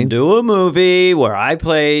to be? And do a movie where I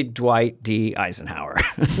play Dwight D. Eisenhower.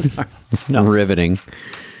 No. Riveting.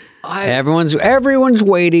 Everyone's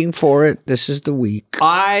waiting for it. This is the week.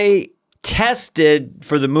 I tested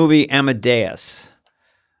for the movie Amadeus.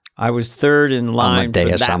 I was 3rd in line for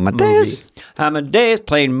that movie. Amadeus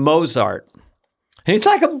playing Mozart. And he's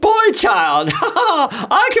like a boy child.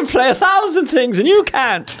 I can play 1,000 things and you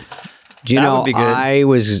can't. Do you know, would be good. I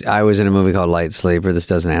was in a movie called Light Sleeper. This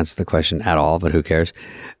doesn't answer the question at all, but who cares?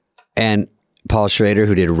 And Paul Schrader,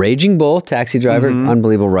 who did Raging Bull, Taxi Driver,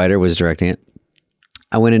 unbelievable writer, was directing it.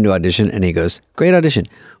 I went into audition, and he goes, great audition.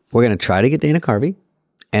 We're going to try to get Dana Carvey,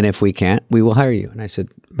 and if we can't, we will hire you. And I said,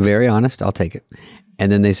 very honest, I'll take it.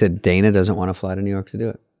 And then they said, Dana doesn't want to fly to New York to do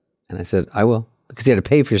it. And I said, I will. Because you had to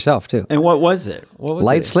pay for yourself, too. And what was it?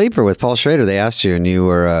 Light Sleeper with Paul Schrader. They asked you, and you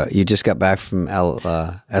were you just got back from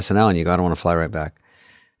SNL, and you go, I don't want to fly right back.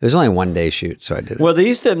 It was only a 1-day shoot, so I did it. Well, they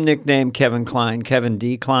used to nickname Kevin Kline Kevin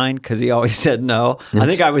D. Kline because he always said no. I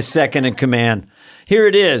think I was second in command. Here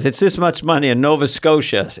it is. It's this much money in Nova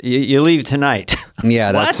Scotia. You leave tonight.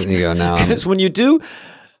 Yeah, that's when you go now. Because when you do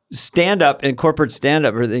stand-up and corporate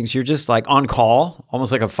stand-up or things, you're just like on call,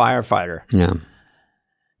 almost like a firefighter. Yeah.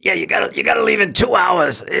 Yeah, you gotta leave in 2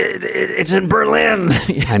 hours. It's in Berlin.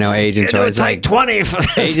 I know agents are. It's like 20.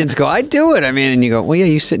 Agents go, I do it. I mean, and you go, well, yeah,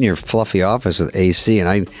 you sit in your fluffy office with AC, and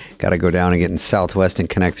I got to go down and get in Southwest and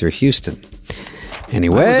connect through Houston.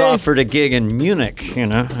 Anyway, I was offered a gig in Munich.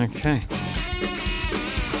 Okay.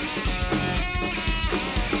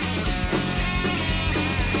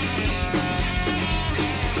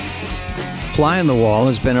 Fly on the Wall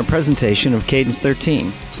has been a presentation of Cadence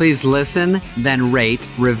 13. Please listen, then rate,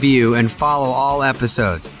 review, and follow all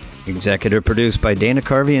episodes. Executive produced by Dana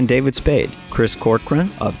Carvey and David Spade, Chris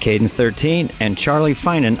Corcoran of Cadence 13, and Charlie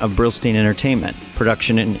Finan of Brillstein Entertainment.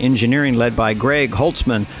 Production and engineering led by Greg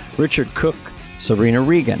Holtzman, Richard Cook, Serena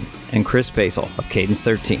Regan, and Chris Basil of Cadence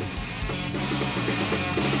 13.